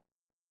 sorry.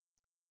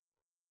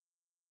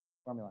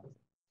 Formula.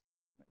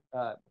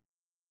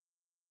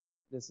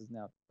 This is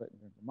now put in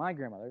terms of my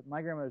grandmother.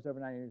 My grandmother is over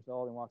 90 years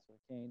old and walks with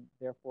a cane.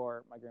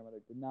 Therefore, my grandmother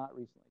did not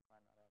recently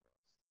climb Mount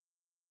Everest.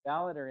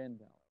 Valid or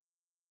invalid?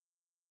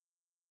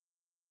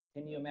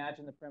 Can you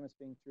imagine the premise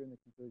being true and the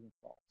conclusion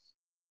false?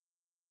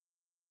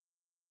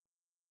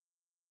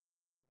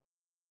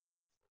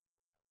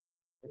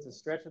 It's a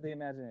stretch of the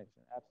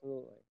imagination,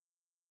 absolutely.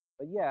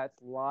 But yeah,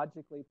 it's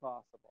logically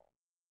possible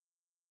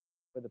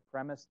for the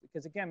premise,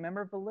 because again,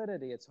 remember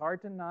validity. It's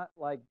hard to not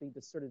be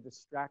sort of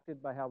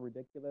distracted by how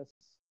ridiculous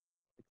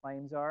the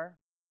claims are.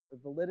 The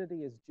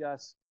validity is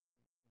just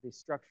the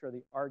structure of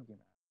the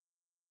argument.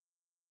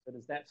 So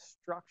does that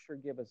structure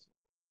give us,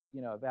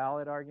 a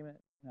valid argument?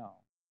 No.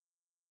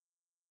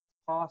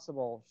 It's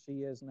possible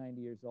she is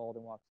 90 years old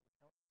and walks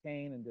with a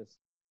cane and just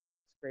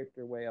scraped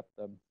her way up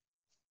the,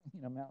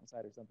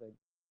 mountainside or something.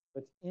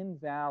 But it's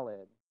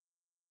invalid,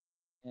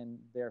 and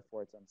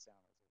therefore it's unsound as a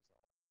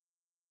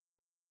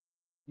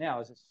result. Now,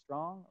 is it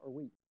strong or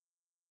weak?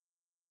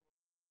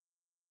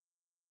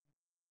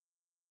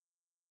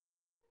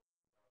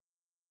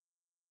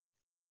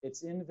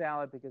 It's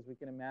invalid because we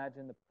can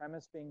imagine the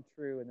premise being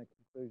true and the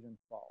conclusion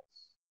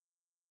false.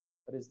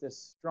 But is this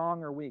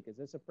strong or weak? Is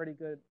this a pretty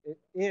good, it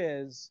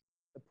is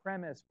the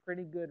premise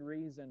pretty good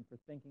reason for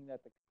thinking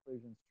that the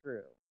conclusion's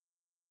true?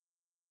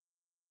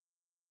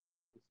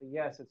 So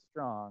yes, it's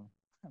strong.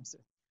 I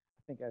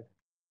think I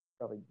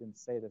probably didn't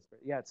say this,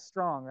 but yeah, it's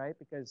strong, right?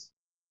 Because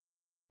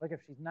look,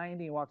 if she's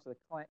 90 and walks with a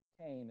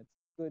cane, it's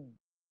good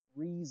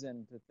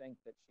reason to think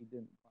that she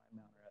didn't climb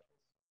Mount Everest.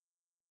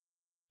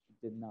 She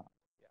did not.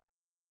 Yeah.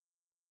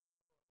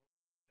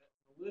 That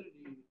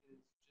validity is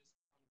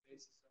just on the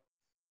basis of,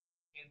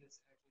 can this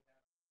actually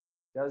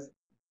happen?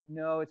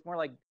 No, it's more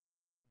like,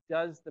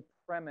 does the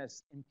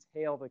premise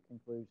entail the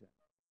conclusion?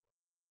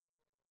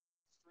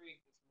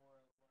 Strength is more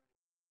like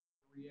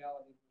the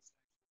reality of this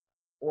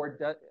actually. Or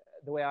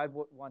the way I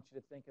want you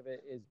to think of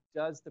it is,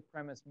 does the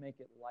premise make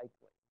it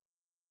likely?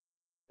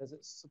 Does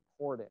it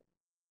support it?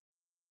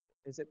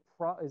 Is the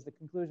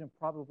conclusion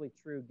probably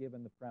true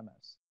given the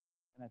premise?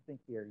 And I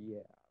think here, yeah,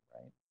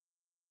 right?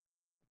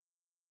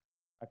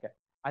 Okay.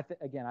 I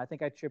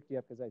think I tripped you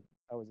up because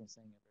I wasn't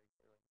saying it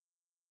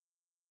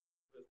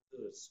very clearly.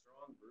 With the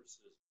strong versus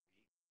weak,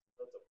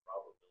 that's a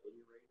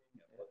probability rating.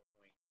 At what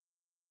point you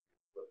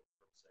flip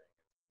from saying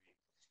it's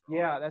weak to strong?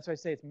 Yeah, that's why I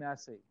say it's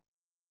messy.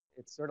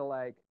 It's sort of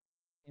like,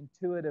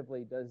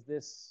 intuitively, does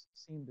this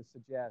seem to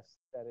suggest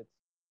that it's,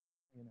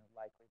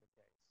 likely the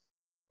case?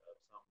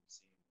 Something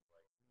seems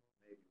like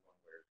maybe one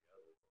way or the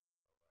other.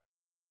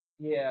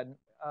 Yeah.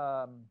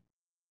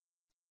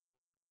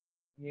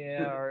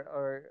 Yeah,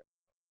 or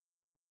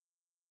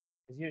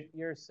because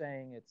you're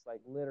saying it's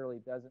like literally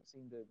doesn't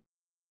seem to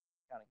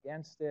count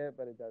against it,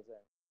 but it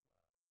doesn't.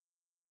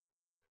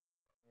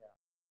 Yeah.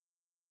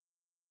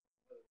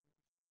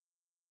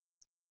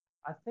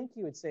 I think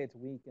you would say it's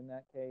weak in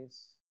that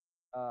case.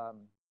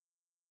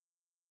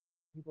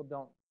 People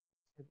don't.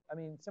 I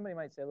mean, somebody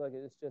might say, "Look,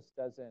 this just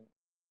doesn't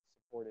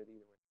support it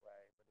either which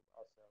way," but it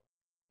also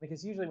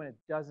because usually when it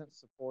doesn't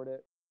support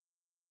it,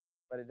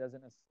 but it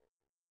doesn't necessarily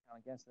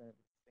count against it,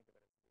 think of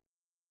it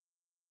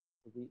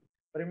as weak.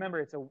 But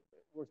remember,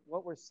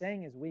 what we're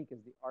saying is weak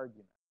is the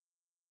argument.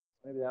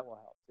 Maybe that will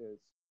help too.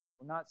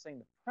 We're not saying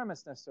the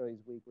premise necessarily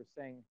is weak. We're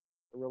saying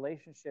the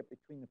relationship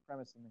between the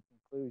premise and the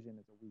conclusion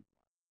is a weak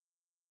one.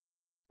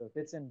 So if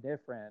it's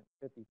indifferent,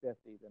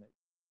 50-50, then I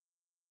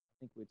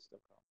think we'd still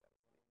call it that.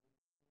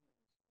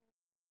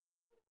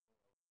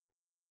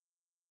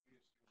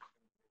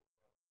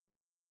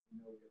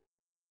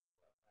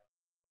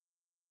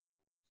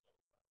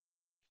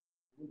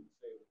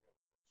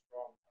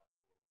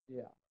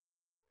 Yeah.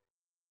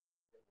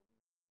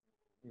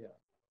 Yeah.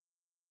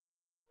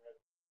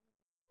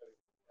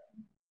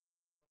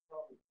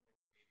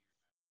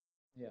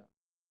 Yeah.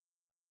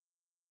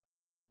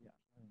 Yeah.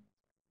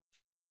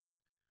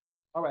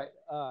 All right.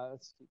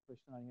 Let's keep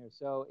pushing on here.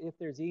 So if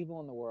there's evil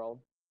in the world,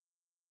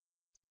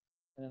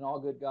 and an all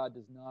good God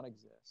does not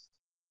exist,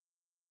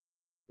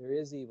 there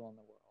is evil in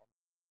the world.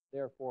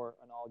 Therefore,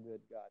 an all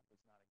good God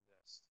does not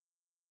exist.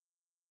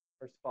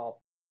 First of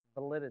all,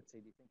 validity. Do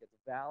you think it's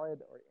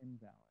valid or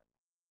invalid?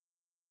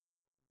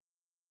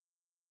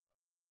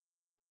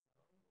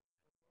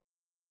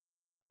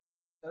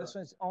 So this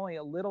one's only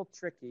a little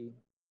tricky.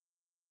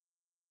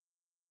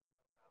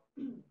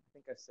 I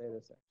think I say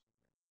this actually.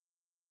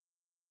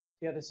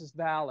 Yeah, this is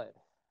valid.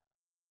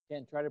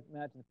 Again, try to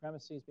imagine the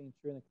premises being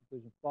true and the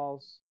conclusion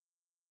false.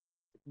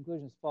 The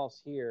conclusion is false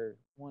here.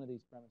 One of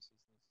these premises is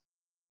going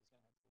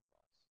to have to be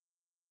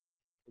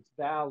false. It's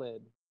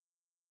valid,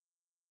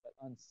 but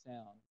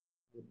unsound.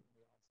 Wouldn't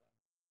be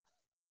unsound,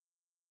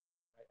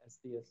 right? As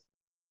theists.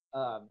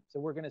 So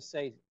we're going to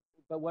say,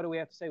 but what do we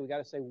have to say? We got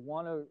to say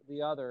one or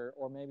the other,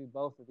 or maybe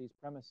both of these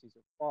premises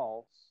are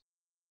false.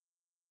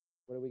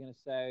 What are we going to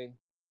say?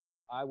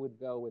 I would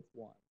go with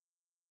one,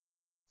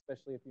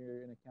 especially if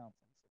you're in accounting.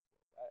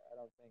 I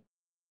don't think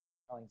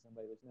telling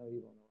somebody there's no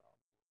evil in the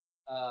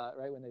world,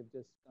 right, when they've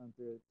just gone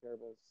through a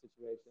terrible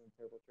situation,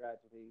 terrible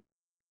tragedy.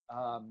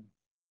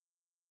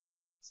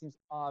 Seems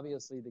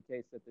obviously the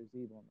case that there's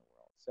evil in the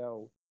world.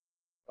 So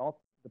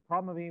the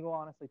problem of evil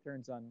honestly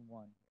turns on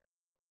one here.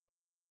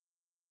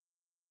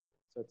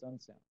 So it's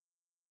unsound.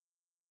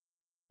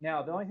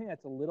 Now, the only thing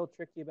that's a little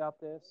tricky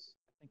about this,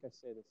 I think I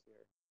say this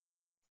here.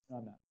 No,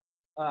 I'm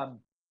not.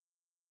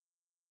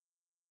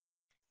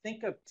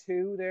 Think of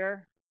two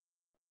there.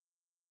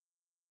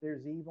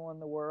 There's evil in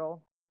the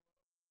world.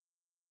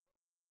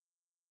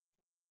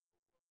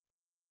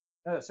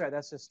 Oh, sorry,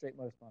 that's just straight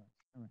modus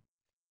ponens.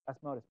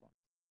 That's modus ponens.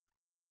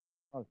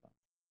 Modus ponens.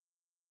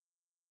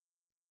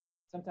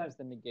 Sometimes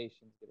the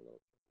negations get a little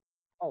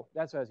tricky. Oh,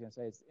 that's what I was going to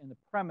say. It's in the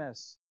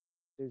premise,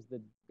 there's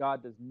the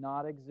God does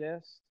not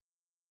exist.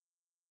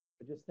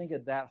 But just think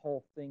of that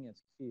whole thing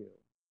as Q.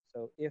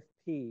 So if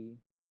P,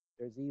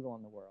 there's evil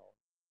in the world,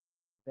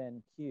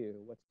 then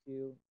Q, what's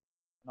Q?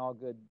 An all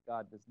good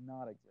God does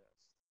not exist.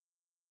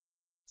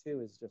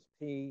 2 is just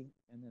P,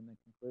 and then the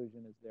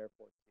conclusion is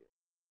therefore Q.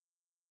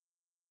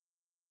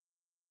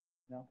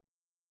 No?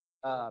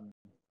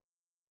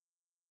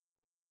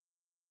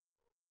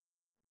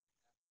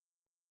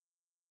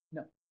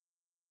 No.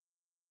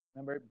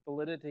 Remember,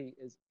 validity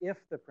is if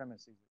the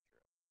premises are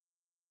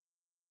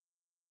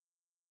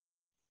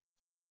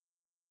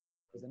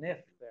true. There's an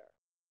if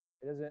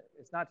there.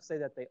 It's not to say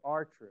that they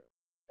are true.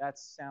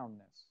 That's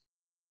soundness.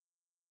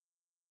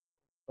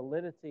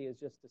 Validity is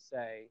just to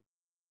say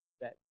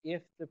that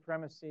if the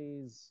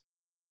premises,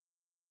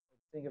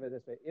 think of it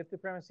this way, if the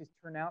premises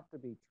turn out to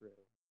be true,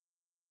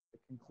 the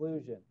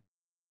conclusion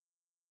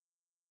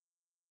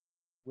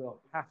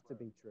will have to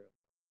be true.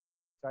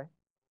 Sorry?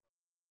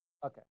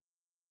 Okay.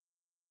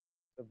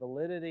 The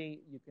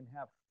validity, you can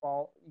have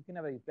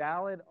a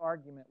valid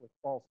argument with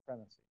false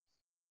premises.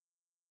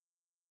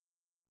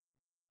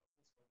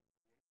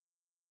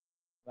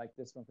 Like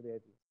this one for the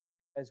atheist.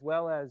 As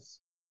well as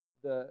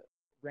the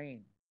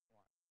rain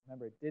one.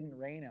 Remember, it didn't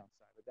rain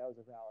outside, but that was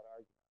a valid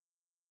argument.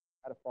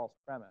 Had a false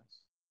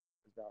premise,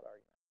 was a valid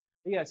argument.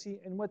 But yeah, see,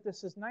 and what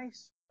this is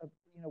nice,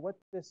 what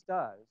this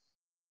does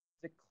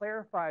is it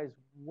clarifies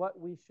what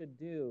we should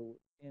do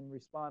in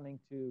responding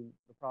to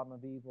the problem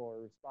of evil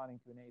or responding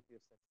to an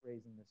atheist that's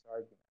raising this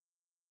argument.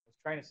 It's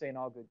trying to say an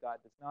all good God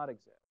does not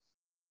exist.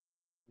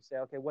 You say,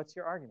 okay, what's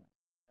your argument?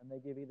 And they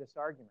give you this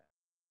argument.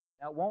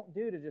 Now, it won't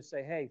do to just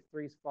say, hey,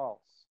 3's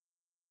false.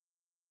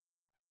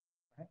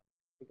 Right?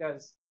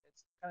 Because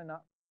it's kind of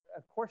not,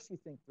 of course you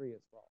think 3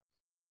 is false.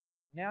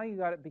 Now you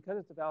got it, because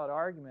it's a valid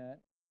argument,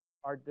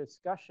 our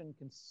discussion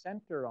can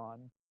center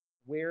on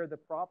where the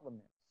problem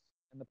is.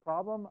 And the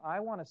problem, I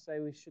want to say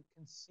we should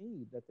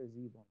concede that there's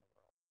evil in the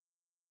world.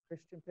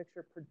 Christian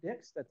picture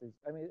predicts that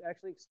it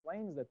actually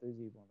explains that there's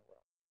evil in the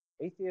world.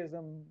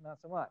 Atheism, not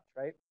so much,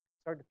 right?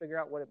 It's hard to figure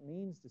out what it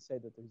means to say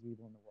that there's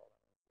evil in the world.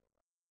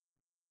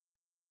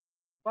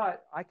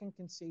 But I can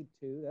concede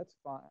 2. That's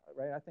fine,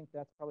 right? I think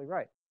that's probably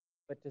right.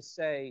 But to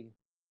say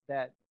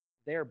that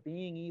there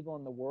being evil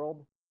in the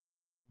world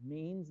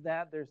means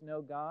that there's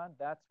no God,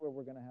 that's where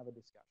we're going to have a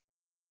discussion.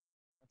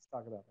 Let's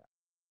talk about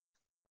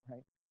that,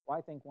 right? Why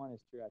I think 1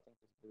 is true, I think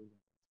is the reason.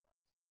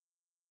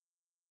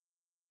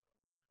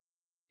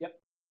 Yep.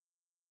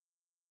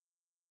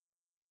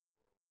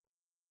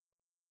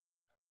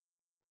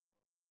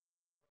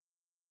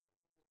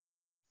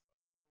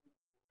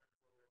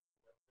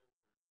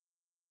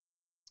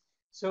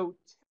 So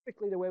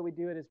typically the way we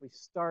do it is we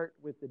start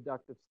with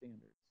deductive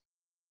standards.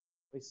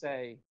 We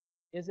say,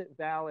 is it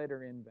valid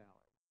or invalid?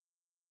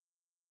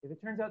 If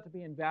it turns out to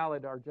be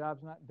invalid, our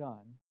job's not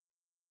done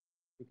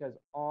because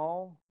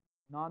all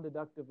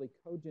non-deductively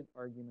cogent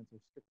arguments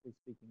are strictly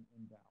speaking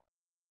invalid.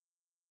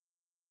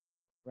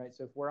 Right?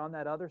 So if we're on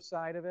that other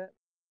side of it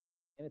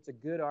and it's a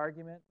good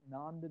argument,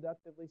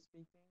 non-deductively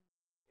speaking,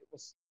 it will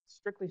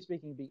strictly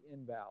speaking be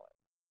invalid.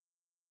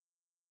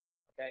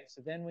 Okay,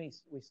 so then we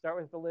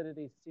start with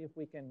validity, see if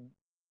we can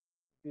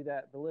do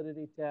that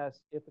validity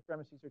test. If the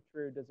premises are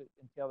true, does it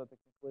entail that the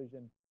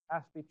conclusion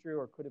has to be true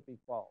or could it be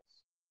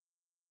false?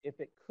 If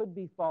it could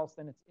be false,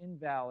 then it's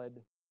invalid.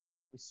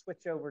 We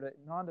switch over to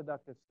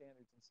non-deductive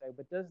standards and say,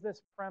 but does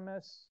this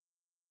premise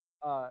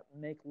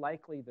make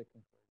likely the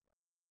conclusion?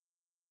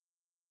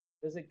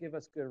 Does it give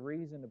us good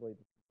reason to believe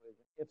the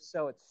conclusion? If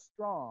so, it's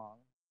strong.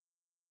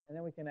 And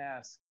then we can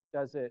ask,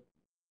 does it,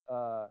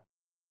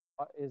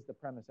 is the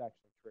premise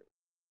actually true?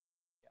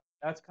 Yeah,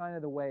 that's kind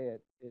of the way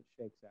it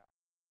shakes out.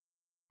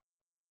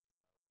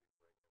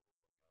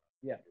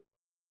 Yeah.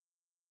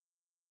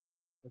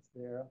 What's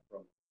there?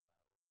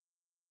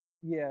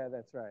 Yeah,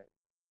 that's right.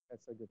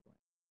 That's a good point.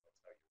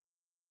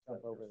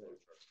 Jump over there.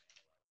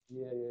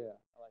 Yeah.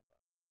 I like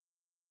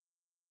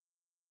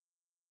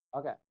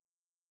that. Okay.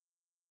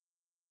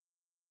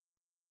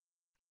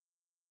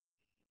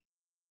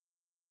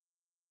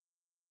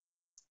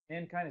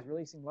 Mankind is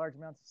releasing large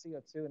amounts of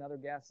CO2 and other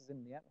gases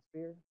into the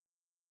atmosphere.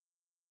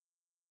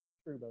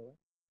 True, by the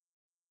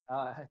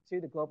way.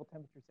 2, the global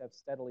temperatures have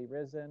steadily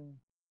risen.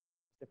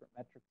 Different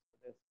metrics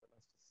for this, but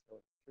let's just go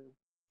with true.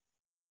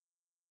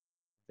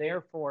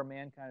 Therefore,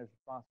 mankind is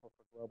responsible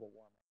for global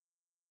warming.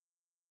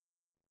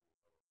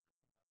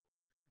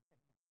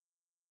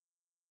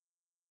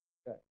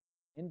 Good.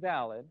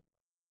 Invalid,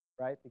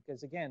 right?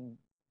 Because again,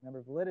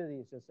 remember, validity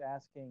is just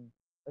asking,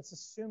 let's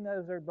assume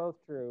those are both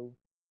true.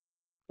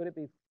 Could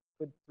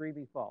 3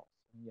 be false?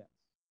 And yes.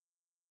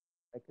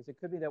 Because it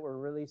could be that we're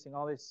releasing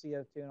all this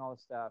CO2 and all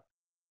this stuff.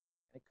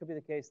 And it could be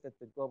the case that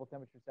the global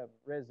temperatures have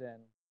risen,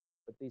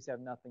 but these have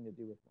nothing to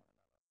do with one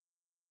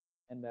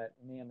another. And that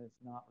man is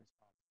not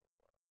responsible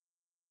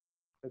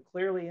for it. So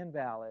clearly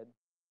invalid.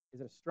 Is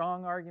it a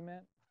strong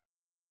argument?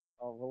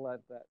 Oh, we'll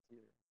let that to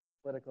your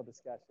political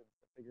discussions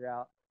to figure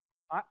out.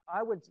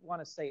 I would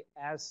want to say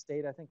as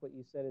stated. I think what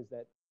you said is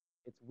that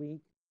it's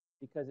weak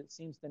because it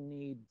seems to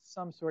need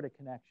some sort of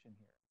connection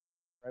here,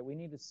 right? We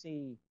need to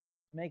see,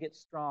 to make it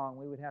strong,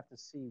 we would have to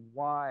see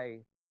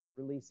why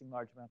releasing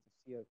large amounts of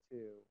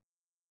CO2,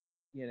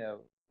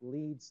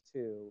 leads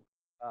to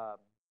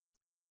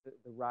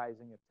the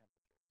rising of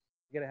temperatures.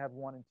 You got to have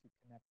 1 and 2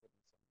 connected in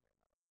some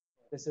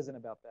way or another. This isn't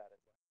about that, is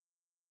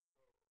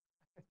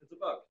it? It's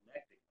about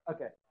connecting.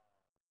 Okay.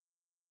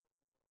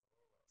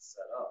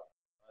 Set up,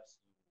 unless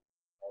you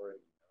already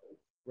know.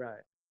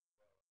 Right.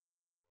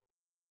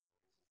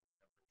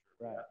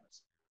 Right.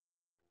 Atmosphere.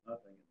 There's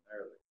nothing in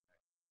there that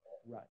connects at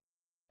all. Right.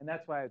 And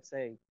that's why I would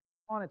say,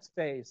 on its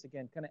face,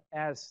 again, kind of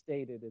as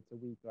stated, it's a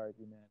weak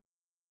argument.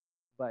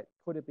 But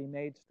could it be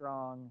made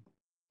strong?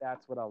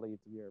 That's what I'll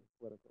leave to your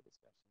political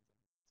discussions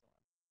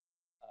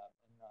and so on.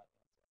 And not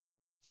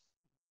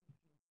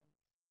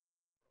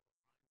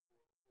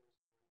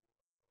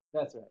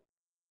answer. That's right.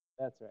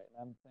 That's right.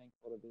 I'm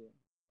thankful to be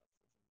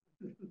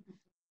in.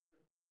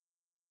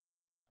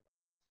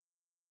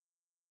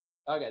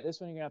 Okay, this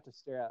one you're going to have to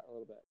stare at a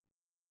little bit.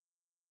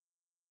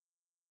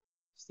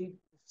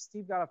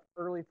 Steve got off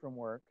early from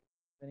work,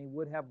 then he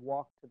would have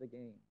walked to the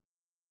game.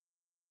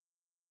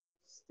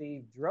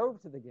 Steve drove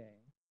to the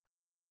game,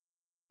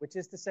 which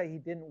is to say he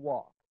didn't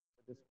walk.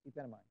 So just keep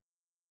that in mind.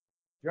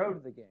 Drove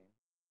to the game.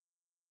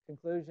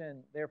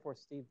 Conclusion, therefore,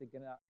 Steve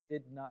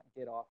did not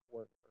get off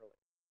work early.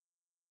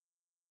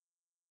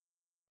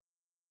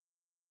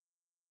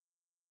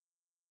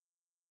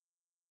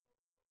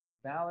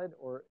 Valid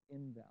or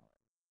invalid?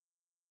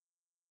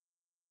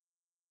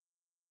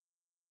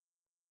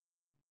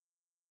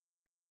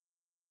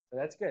 So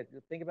that's good.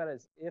 Think about it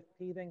as if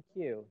P then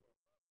Q.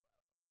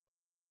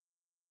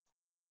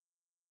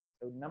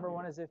 So number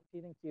 1 is if P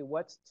then Q.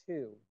 What's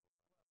 2?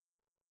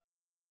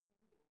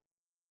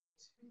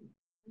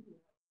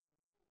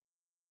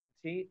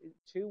 2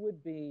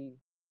 would be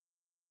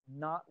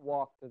not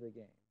walk to the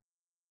game.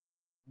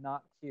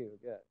 Not Q.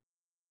 Good.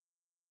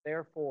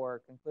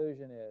 Therefore,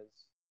 conclusion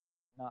is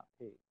not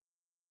P. Is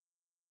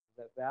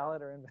that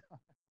valid or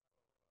invalid?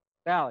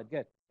 Valid.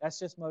 Good. That's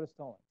just modus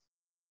tollens.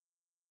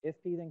 If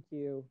P then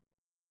Q,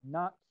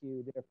 not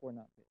Q, therefore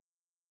not P.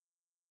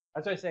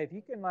 That's why I say if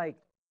you can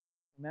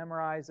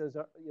memorize those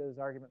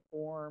argument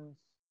forms,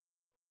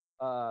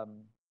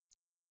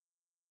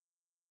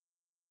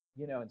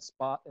 you know, and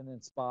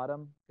then spot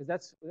them, because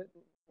that's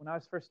when I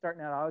was first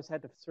starting out. I always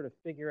had to sort of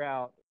figure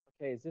out,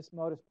 okay, is this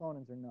modus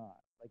ponens or not?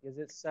 Like, is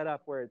it set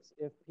up where it's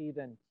if P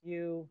then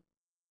Q?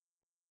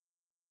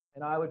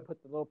 And I would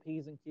put the little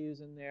P's and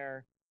Q's in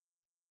there.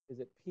 Is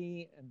it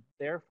P and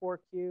therefore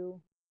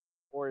Q?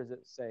 Or is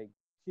it, say,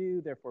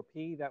 Q, therefore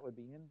P? That would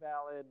be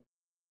invalid,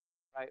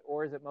 right?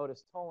 Or is it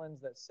modus tollens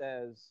that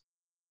says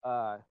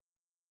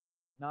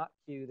not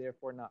Q,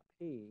 therefore not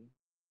P?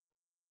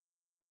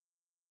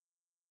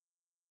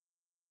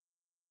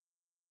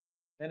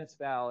 Then it's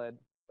valid,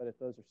 but if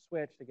those are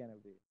switched, again, it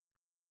would be invalid.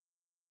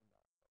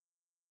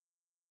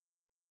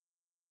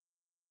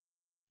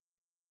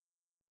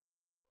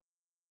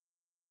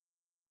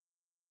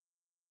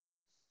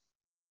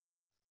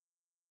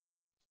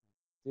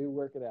 Do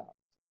work it out.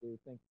 Do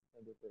think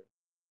it through.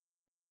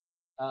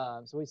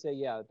 So we say,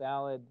 yeah,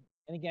 valid.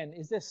 And again,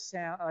 is this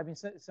sound? I mean,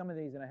 some of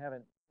these, and I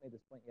haven't made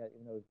this point yet,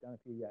 even though we've done a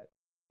few yet.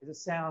 Is it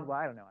sound? Well,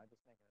 I don't know. I'm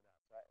just making it up.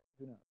 Right?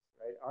 Who knows?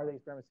 Right? Are these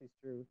premises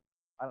true?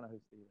 I don't know who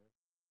Steve is.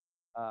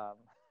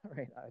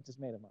 Right? I just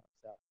made them up.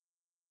 So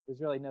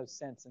there's really no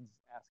sense in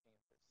asking if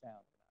they're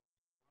sound or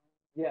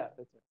not. Yeah,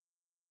 that's it.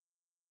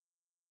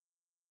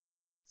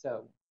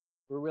 So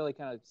we're really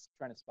kind of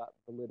trying to spot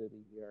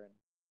validity here and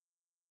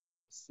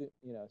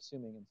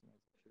assuming in some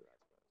ways it's true, I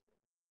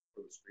suppose.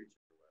 For the streets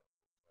are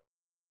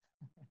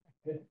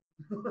wet.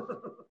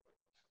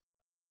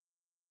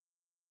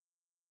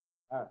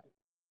 All right.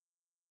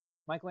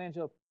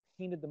 Michelangelo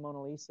painted the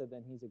Mona Lisa,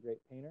 then he's a great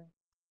painter.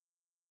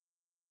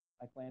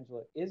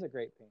 Michelangelo is a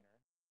great painter.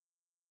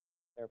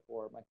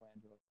 Therefore,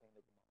 Michelangelo painted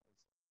the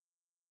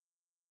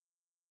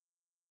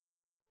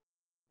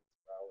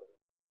Mona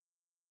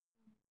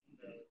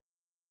Lisa.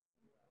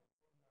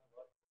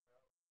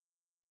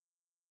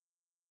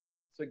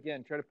 So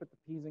again, try to put the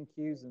P's and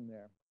Q's in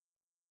there.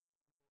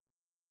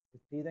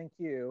 If P then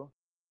Q,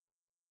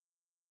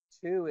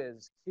 2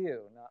 is Q,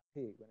 not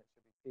P, when it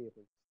should be P if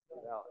it's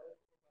valid.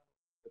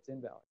 It's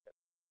invalid.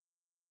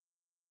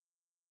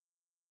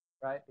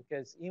 Right?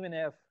 Because even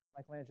if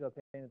Michelangelo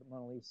painted the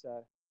Mona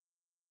Lisa,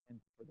 and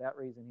for that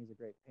reason he's a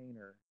great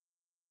painter,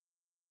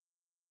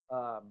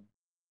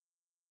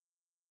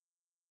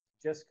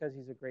 just because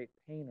he's a great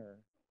painter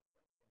in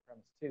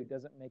premise 2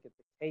 doesn't make it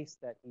the case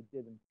that he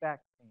did in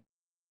fact paint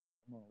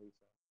the Mona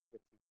Lisa,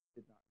 which he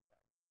did not in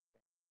fact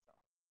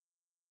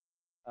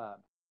paint. So,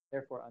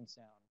 therefore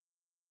unsound.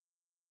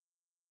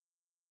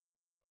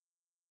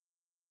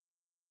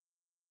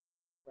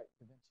 Right,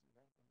 Da Vinci,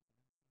 right?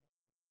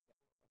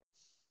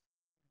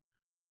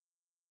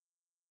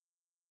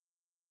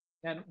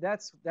 Yeah. And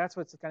that's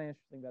what's kind of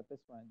interesting about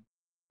this one,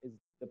 is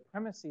the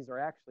premises are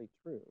actually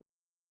true.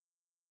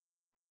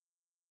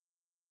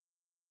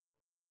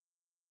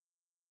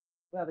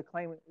 Well, the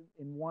claim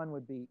in 1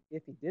 would be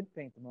if he did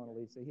paint the Mona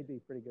Lisa, he'd be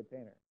a pretty good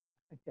painter.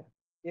 Yeah,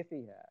 if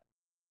he had.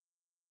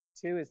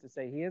 2 is to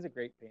say he is a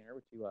great painter,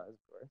 which he was, of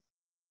course,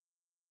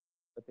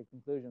 but the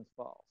conclusion's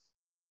false.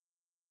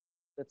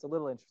 That's a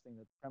little interesting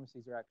that the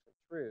premises are actually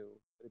true,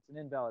 but it's an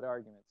invalid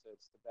argument, so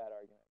it's the bad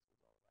argument as a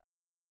result of that.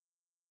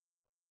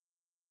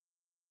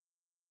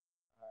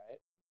 All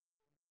right.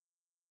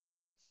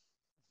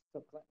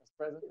 Bill Clinton is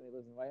president and he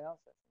lives in the White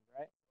House. That seems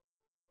right.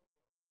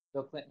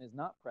 Bill Clinton is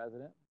not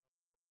president.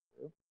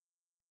 True.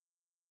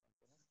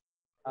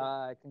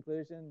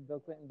 Conclusion, Bill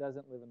Clinton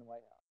doesn't live in the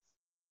White House.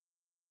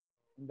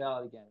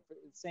 Invalid again, for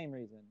the same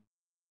reason,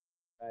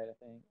 right, I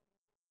think.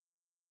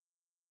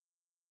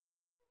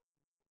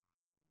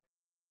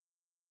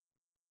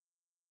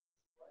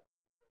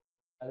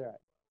 All right.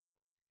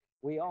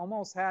 We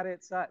almost had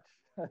it such.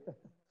 It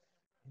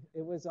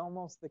was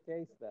almost the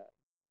case that.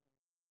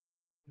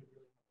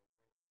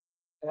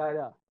 I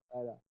know.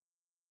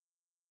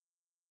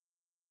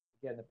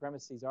 Again, the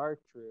premises are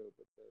true,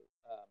 but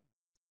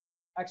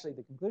actually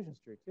the conclusion's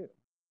true too.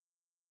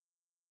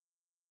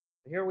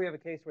 So here we have a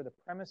case where the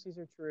premises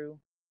are true,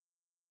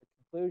 the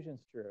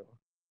conclusion's true,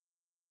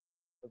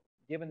 but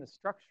given the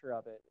structure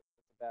of it, it's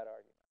a bad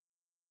argument.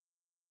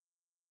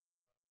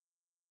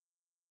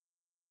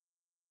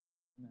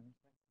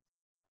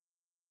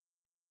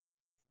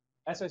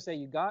 As I say,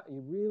 you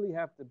really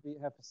have to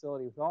have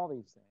facility with all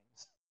these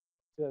things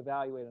to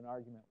evaluate an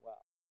argument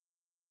well.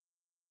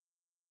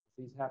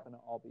 If these happen to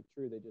all be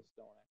true, they just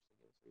don't actually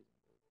give us reason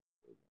to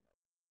believe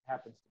that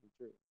happens to be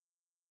true.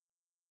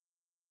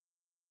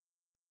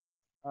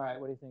 All right,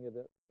 what do you think of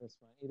this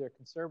one? Either a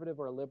conservative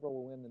or a liberal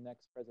will win the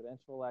next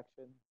presidential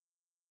election.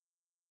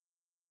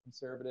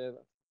 Conservative,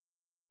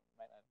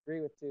 might not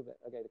agree with too,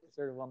 but okay, the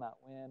conservative will not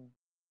win.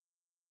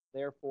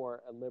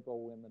 Therefore, a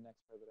liberal will win the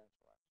next presidential election.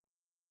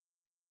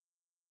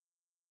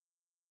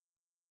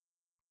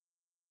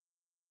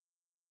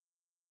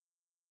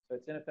 So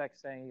it's in effect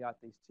saying you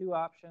got these 2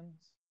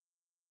 options.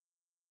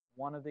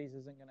 One of these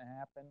isn't going to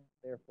happen,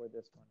 therefore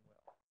this one will.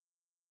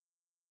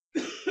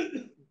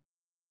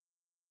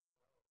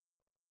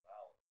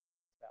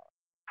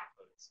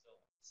 But it's still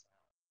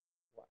unsound.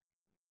 What?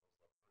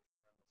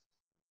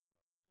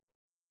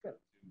 Good.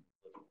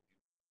 To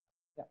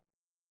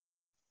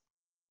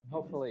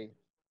hopefully,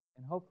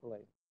 and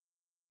hopefully,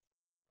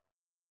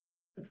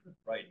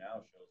 Right now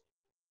shows.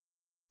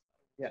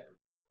 yeah.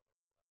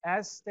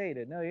 As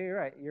stated, no, you're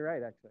right. You're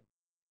right, actually.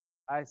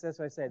 That's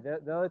what I say.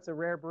 Though it's a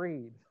rare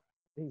breed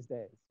these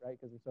days, right?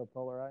 Because we're so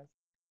polarized.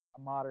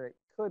 A moderate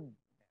could,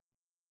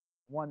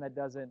 one that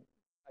doesn't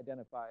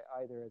identify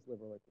either as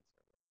liberal or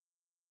conservative.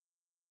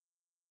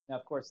 Now,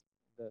 of course,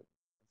 the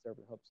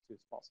conservative hopes 2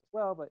 is false as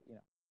well, but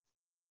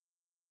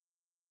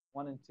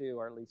 1 and 2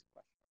 are at least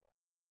questionable.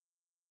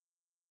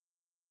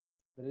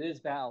 But it is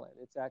valid.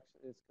 It's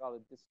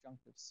called a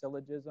disjunctive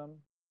syllogism,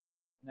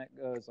 and that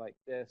goes like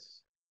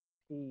this: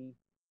 P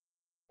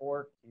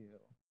or Q.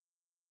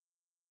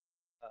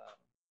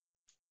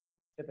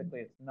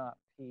 Typically, it's not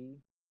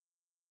P,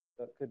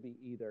 so it could be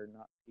either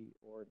not P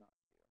or not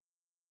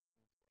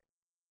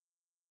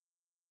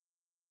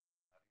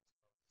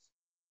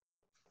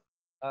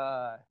Q.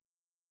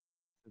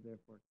 So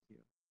therefore Q.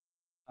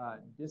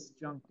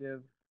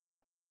 Disjunctive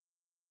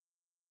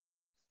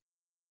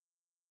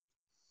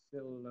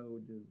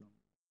syllogism.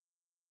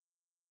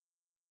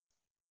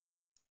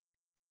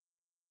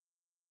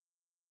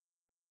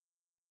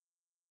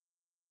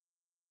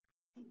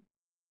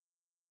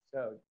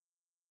 So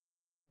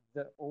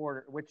the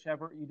order,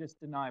 whichever, you just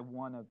deny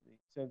one of these.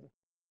 So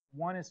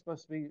one is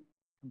supposed to be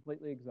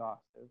completely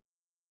exhaustive,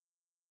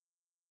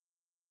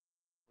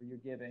 where you're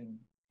giving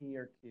P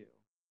or Q.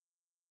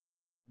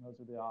 And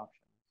those are the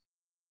options.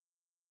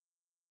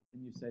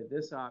 And you say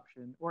this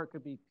option, or it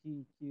could be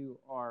P, Q,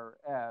 R,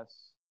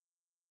 S.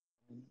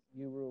 And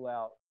you rule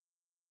out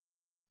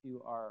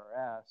Q, R, or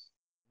S.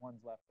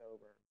 One's left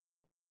over.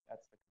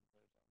 That's the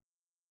conclusion.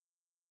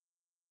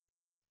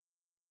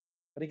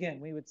 But again,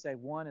 we would say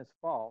 1 is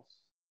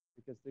false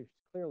because there's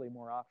clearly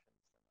more options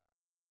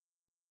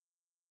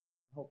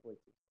than that. Hopefully 2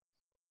 is false,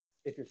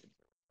 if you're conservative.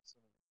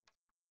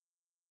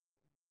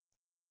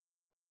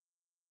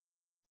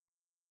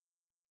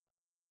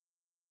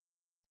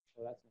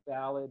 So that's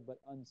valid but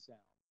unsound.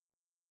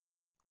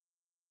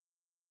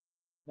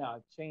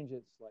 Now, change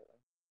it slightly.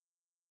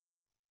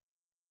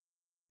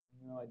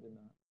 No, I did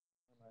not.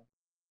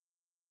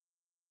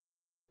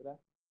 Did I?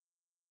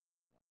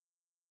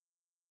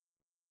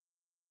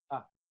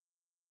 Ah,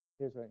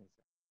 here's what I can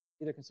say.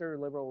 Either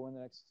conservative or liberal will win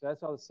the next. So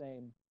that's all the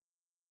same.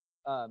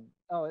 I'm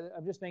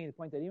just making the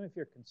point that even if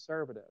you're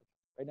conservative,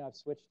 right now I've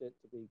switched it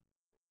to be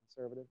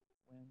conservative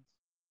wins.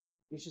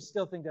 You should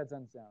still think that's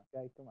unsound.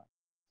 Okay, come on.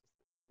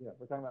 Yeah,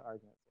 we're talking about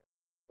arguments here.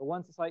 But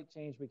once a slight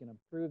change, we can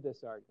improve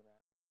this argument.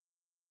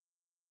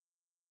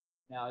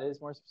 Now it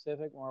is more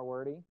specific, more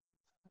wordy.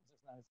 It's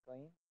just not as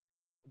clean.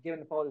 Given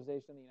the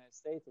polarization in the United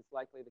States, it's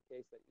likely the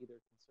case that either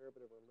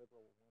conservative or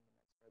liberal will win the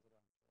next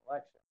presidential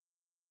election.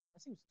 That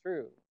seems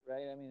true,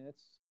 right? I mean,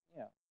 it's,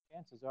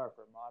 chances are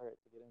for a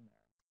moderate to get in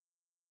there,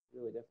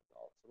 really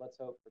difficult. So let's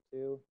hope for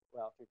 2.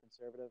 Well, if you're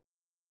conservative.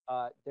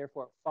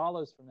 Therefore, it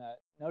follows from that.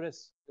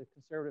 Notice the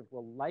conservative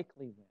will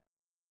likely win.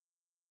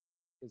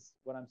 Because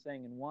what I'm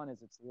saying in 1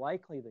 is it's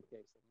likely the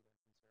case that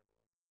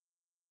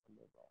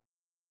either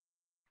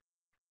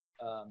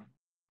conservative or liberal.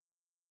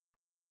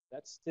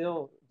 That's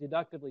still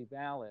deductively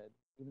valid,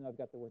 even though I've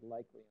got the word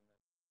likely in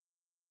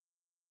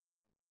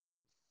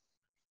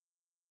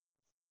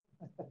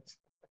there.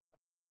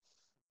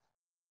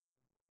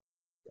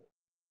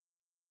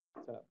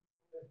 So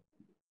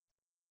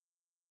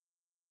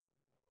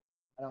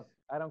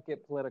I don't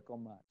get political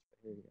much, but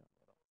here you go.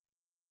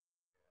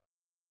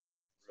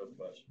 Real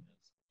question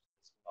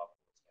is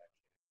populist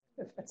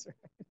actually? That's right.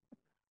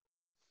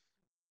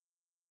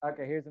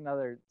 Okay, here's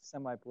another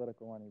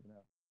semi-political one, even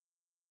though.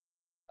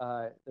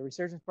 The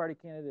Resurgence Party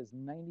candidate is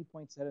 90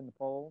 points ahead in the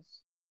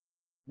polls.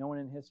 No one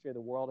in the history of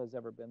the world has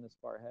ever been this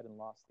far ahead and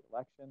lost the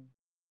election.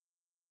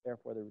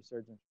 Therefore, the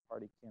Resurgence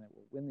Party candidate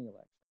will win the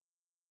election.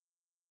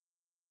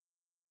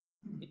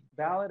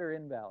 Valid or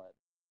invalid?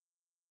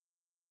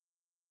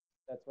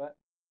 That's what?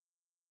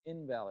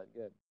 Invalid,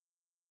 good.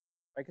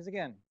 Right, because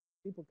again,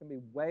 people can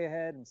be way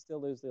ahead and still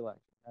lose the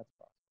election. That's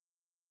possible.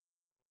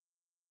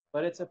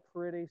 But it's a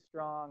pretty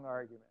strong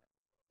argument.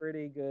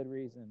 Pretty good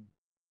reason.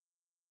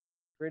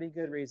 Pretty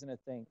good reason to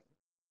think.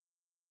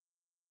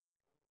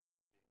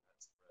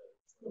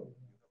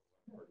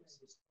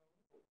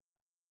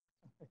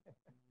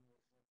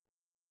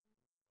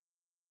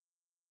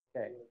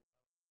 Okay.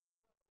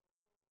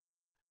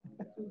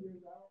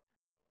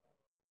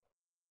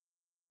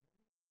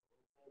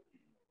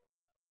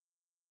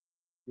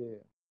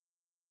 Yeah.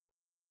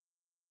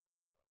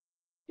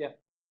 Yeah.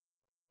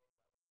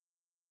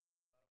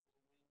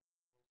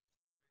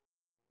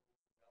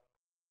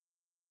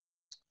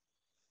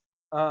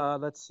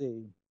 Let's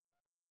see.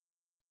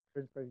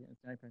 First president is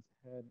 9 points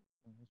ahead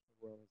in the history of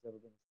the world has ever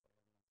been.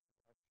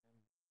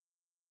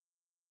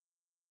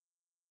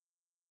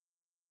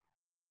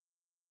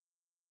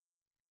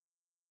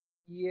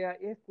 Yeah,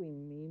 if we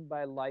mean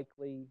by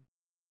likely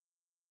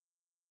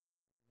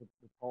the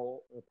polling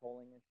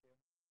issue,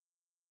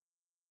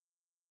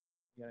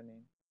 you know what I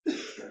mean?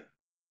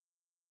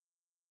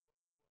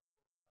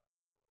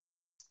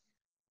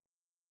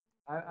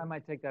 I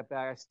might take that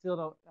back.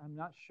 I'm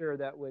not sure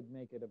that would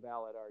make it a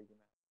valid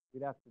argument. we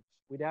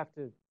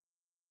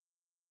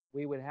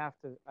would have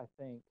to, I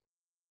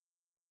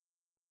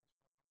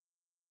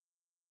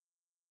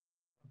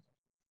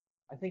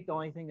think the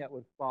only thing that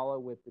would follow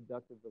with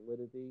deductive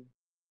validity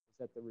is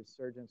that the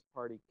resurgence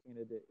party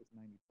candidate is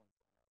 90 points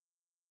ahead.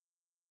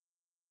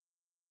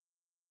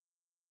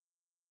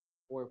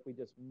 Or if we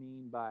just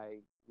mean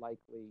by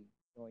likely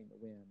going to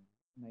win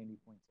 90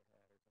 points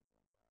ahead or something like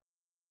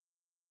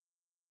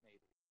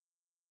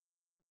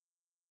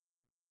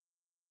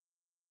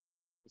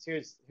that.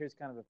 Maybe. Here's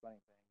kind of a funny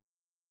thing.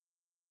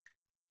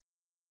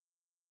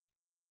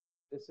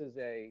 This is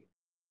a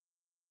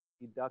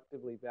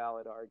deductively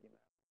valid argument.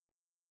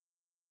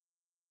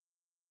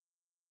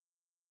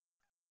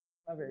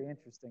 A very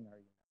interesting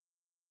argument.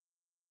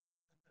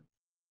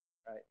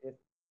 Right? If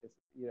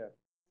it's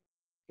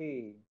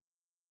P,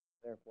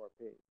 therefore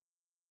P.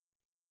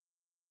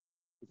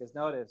 Because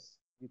notice,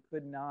 you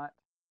could not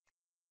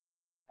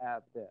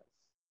have this.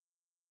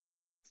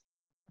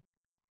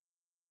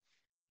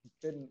 You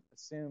couldn't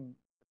assume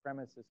the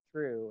premise is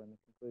true and the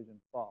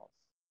conclusion false.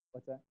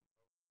 What's that?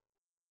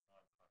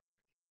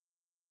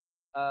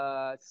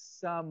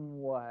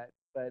 Somewhat,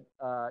 but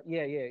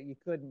yeah, you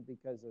couldn't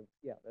because of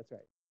that's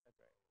right.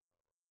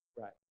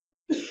 Right.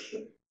 Right.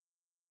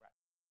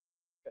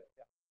 Good,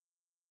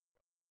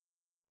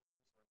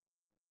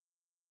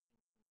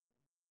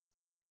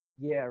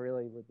 yeah,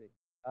 really would be.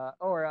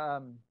 Or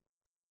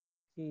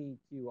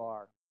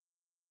PQR.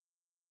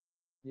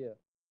 Yeah.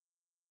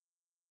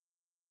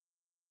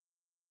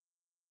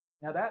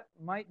 Now that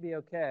might be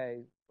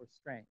okay for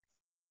strength.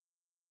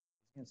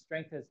 And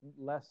strength has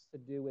less to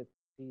do with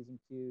P's and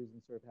Q's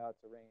and sort of how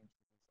it's arranged and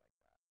things like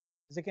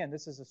that. Because again,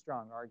 this is a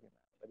strong argument,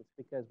 but it's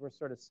because we're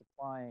sort of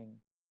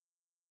supplying,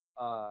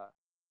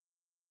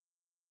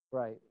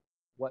 right,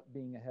 what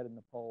being ahead in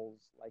the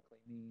polls likely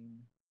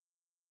mean,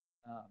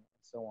 and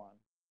so on.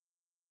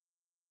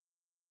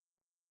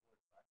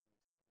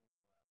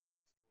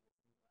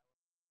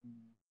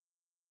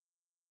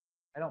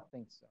 I don't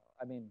think so.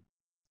 I mean,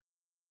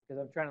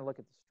 because I'm trying to look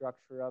at the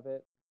structure of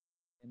it,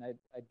 and I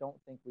don't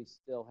think we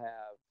still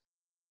have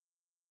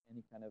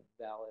any kind of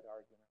valid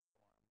argument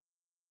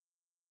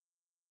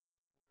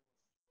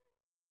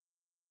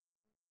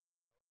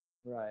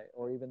for them. Right,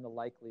 or even the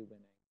likely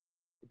winning.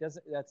 It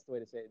doesn't, that's the way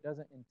to say it. It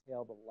doesn't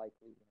entail the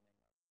likely winning of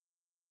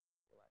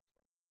the election.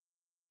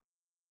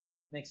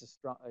 Makes a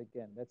strong,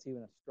 again, that's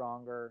even a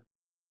stronger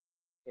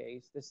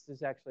case. This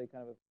is actually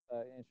kind of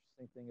an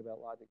interesting thing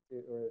about logic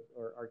too,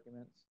 or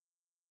arguments,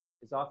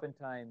 is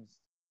oftentimes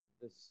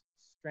the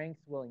strength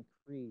will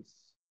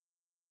increase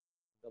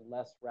the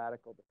less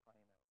radical the claim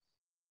is,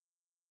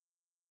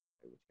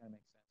 right, which kind of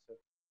makes sense. So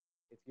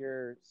if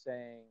you're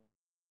saying,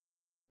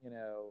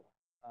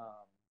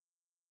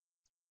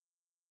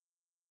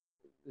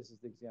 this is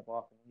the example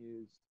often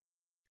used,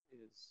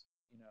 is,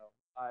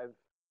 I've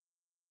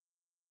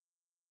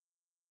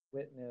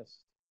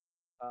witnessed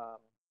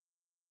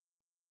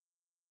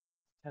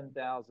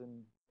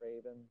 10,000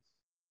 ravens.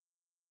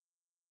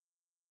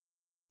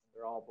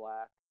 They're all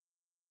black.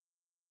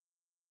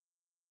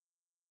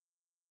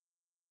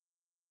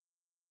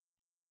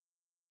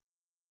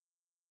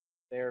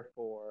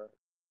 Therefore,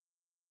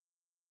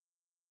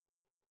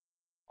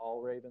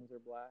 all ravens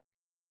are black.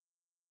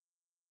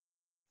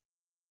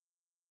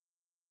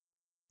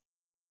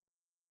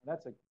 And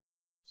that's a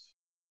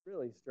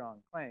really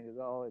strong claim because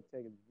all it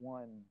takes is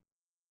one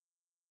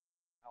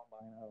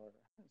albino or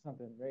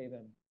something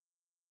raven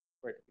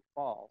for it to be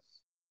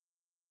false.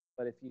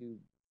 But if you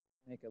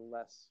make a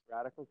less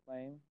radical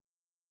claim,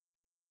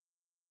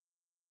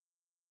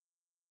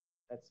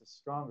 that's a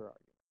stronger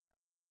argument.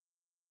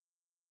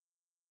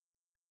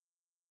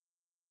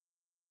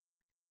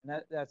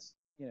 And that's,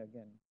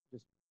 again,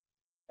 just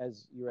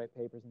as you write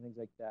papers and things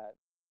like that,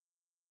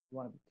 you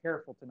want to be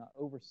careful to not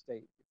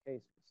overstate your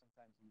case because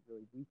sometimes you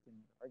really weaken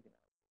your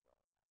argument.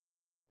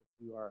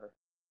 If you are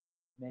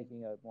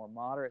making a more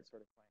moderate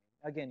sort of claim,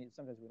 again,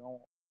 sometimes we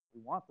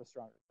want the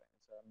stronger claim.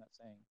 So I'm not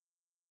saying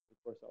we, of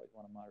course, always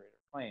want to moderate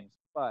our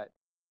claims, but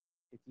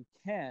if you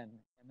can,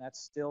 and that's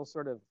still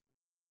sort of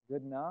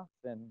good enough,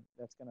 then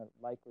that's going to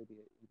likely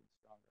be an even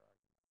stronger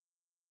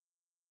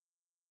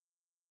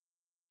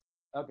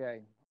argument.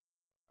 Okay,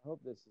 I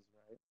hope this is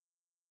right.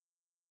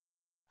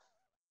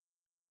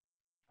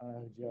 I don't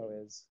know who Joe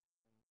is.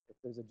 If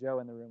there's a Joe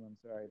in the room, I'm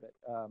sorry, but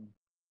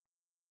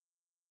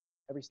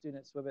every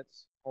student at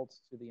Swivitz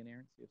holds to the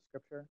inerrancy of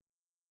Scripture.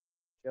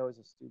 Joe is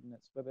a student at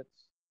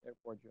Swivitz,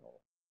 therefore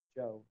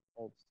Joe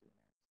holds to inerrancy.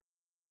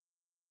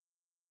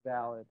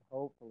 Valid,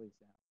 hopefully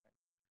sound.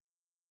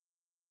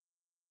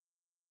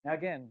 Now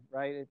again,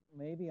 right, it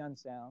may be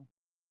unsound.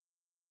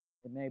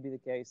 It may be the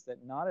case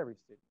that not every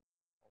student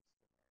holds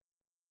to inerrancy.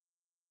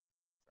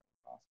 It's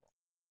possible.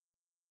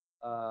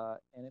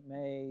 And it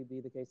may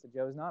be the case that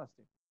Joe is not a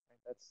student.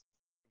 Right? That's,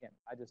 again,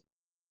 I just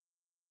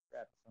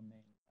grabbed some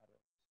name out of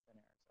thin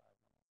air, so I don't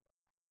know.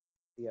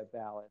 Be a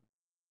valid.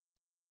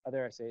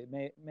 There I say it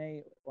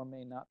may or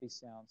may not be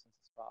sound since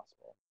it's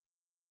possible.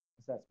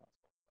 Since that's possible.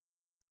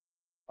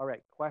 All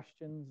right,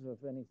 questions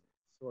of any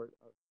sort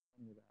of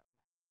any of that.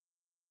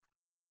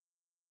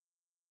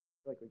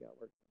 feel like we got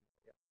work.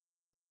 Yeah.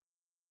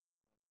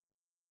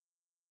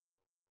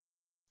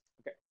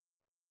 Okay.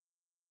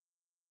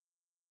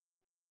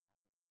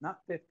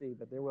 Not 50,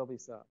 but there will be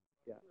some.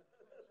 Yeah.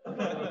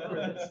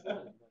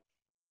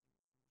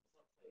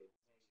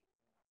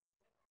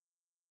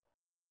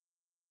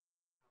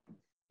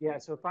 Yeah.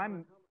 So if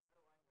I'm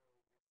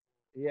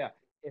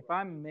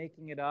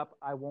making it up,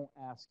 I won't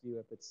ask you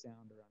if it's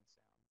sound or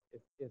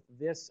unsound. If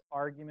this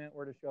argument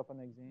were to show up on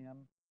the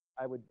exam,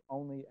 I would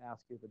only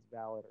ask you if it's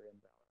valid or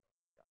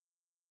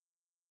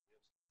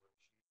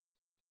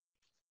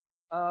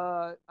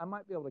invalid. I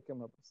might be able to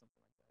come up with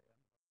something like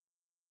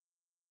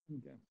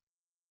that. Yeah. Okay.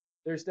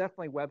 There's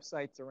definitely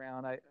websites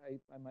around. I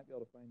might be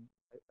able to find.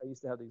 I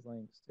used to have these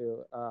links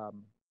too,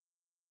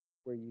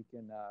 where you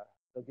can.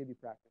 They'll give you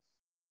practice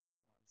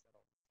ones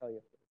that'll tell you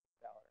if it's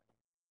valid or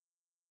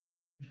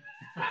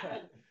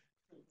not.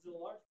 It's a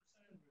large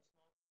percentage of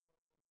response.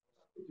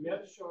 Do we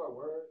have to show our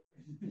work?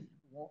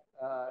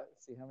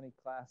 Let's see, how many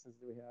classes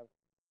do we have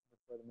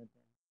before the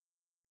midterm?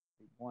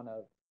 One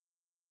of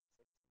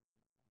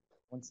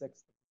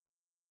 1/6.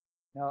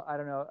 No, I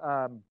don't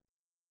know.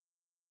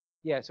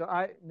 Yeah, so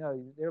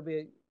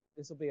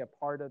this will be a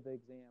part of the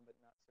exam, but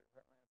not certainly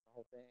the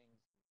whole thing.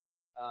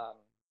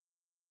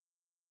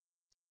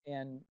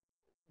 And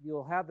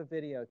you'll have the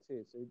video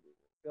too, so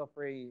feel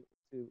free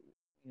to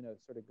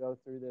sort of go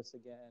through this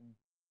again.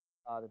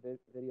 The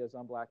video's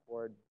on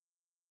Blackboard.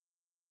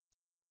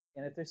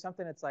 And if there's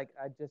something that's like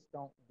I just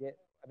don't get,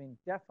 I mean,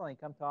 definitely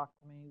come talk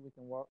to me. We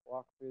can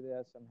walk through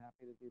this. I'm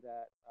happy to do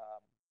that.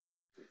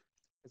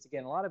 Because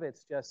again, a lot of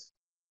it's just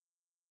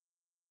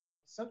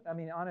I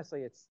mean,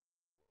 honestly, it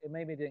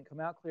maybe didn't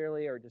come out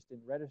clearly or just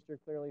didn't register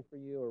clearly for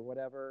you or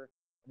whatever.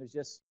 And there's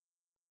just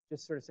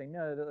sort of saying,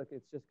 no, look,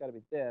 it's just got to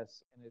be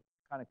this, and it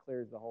kind of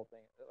clears the whole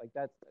thing. Like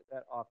that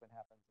often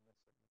happens in this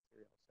sort of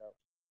material.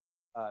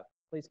 So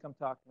please come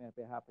talk to me. I'd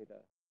be happy to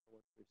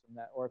work through some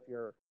of that. Or if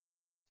you're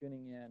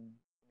tuning in,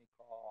 give me a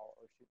call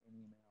or shoot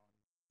me an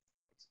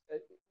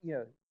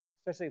email.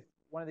 Especially if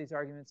one of these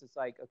arguments is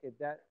like, okay,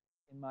 that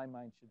in my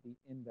mind should be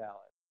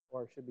invalid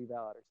or should be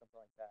valid or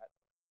something like that.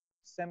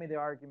 Send me the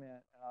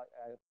argument, and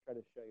I'll try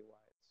to show you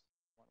why.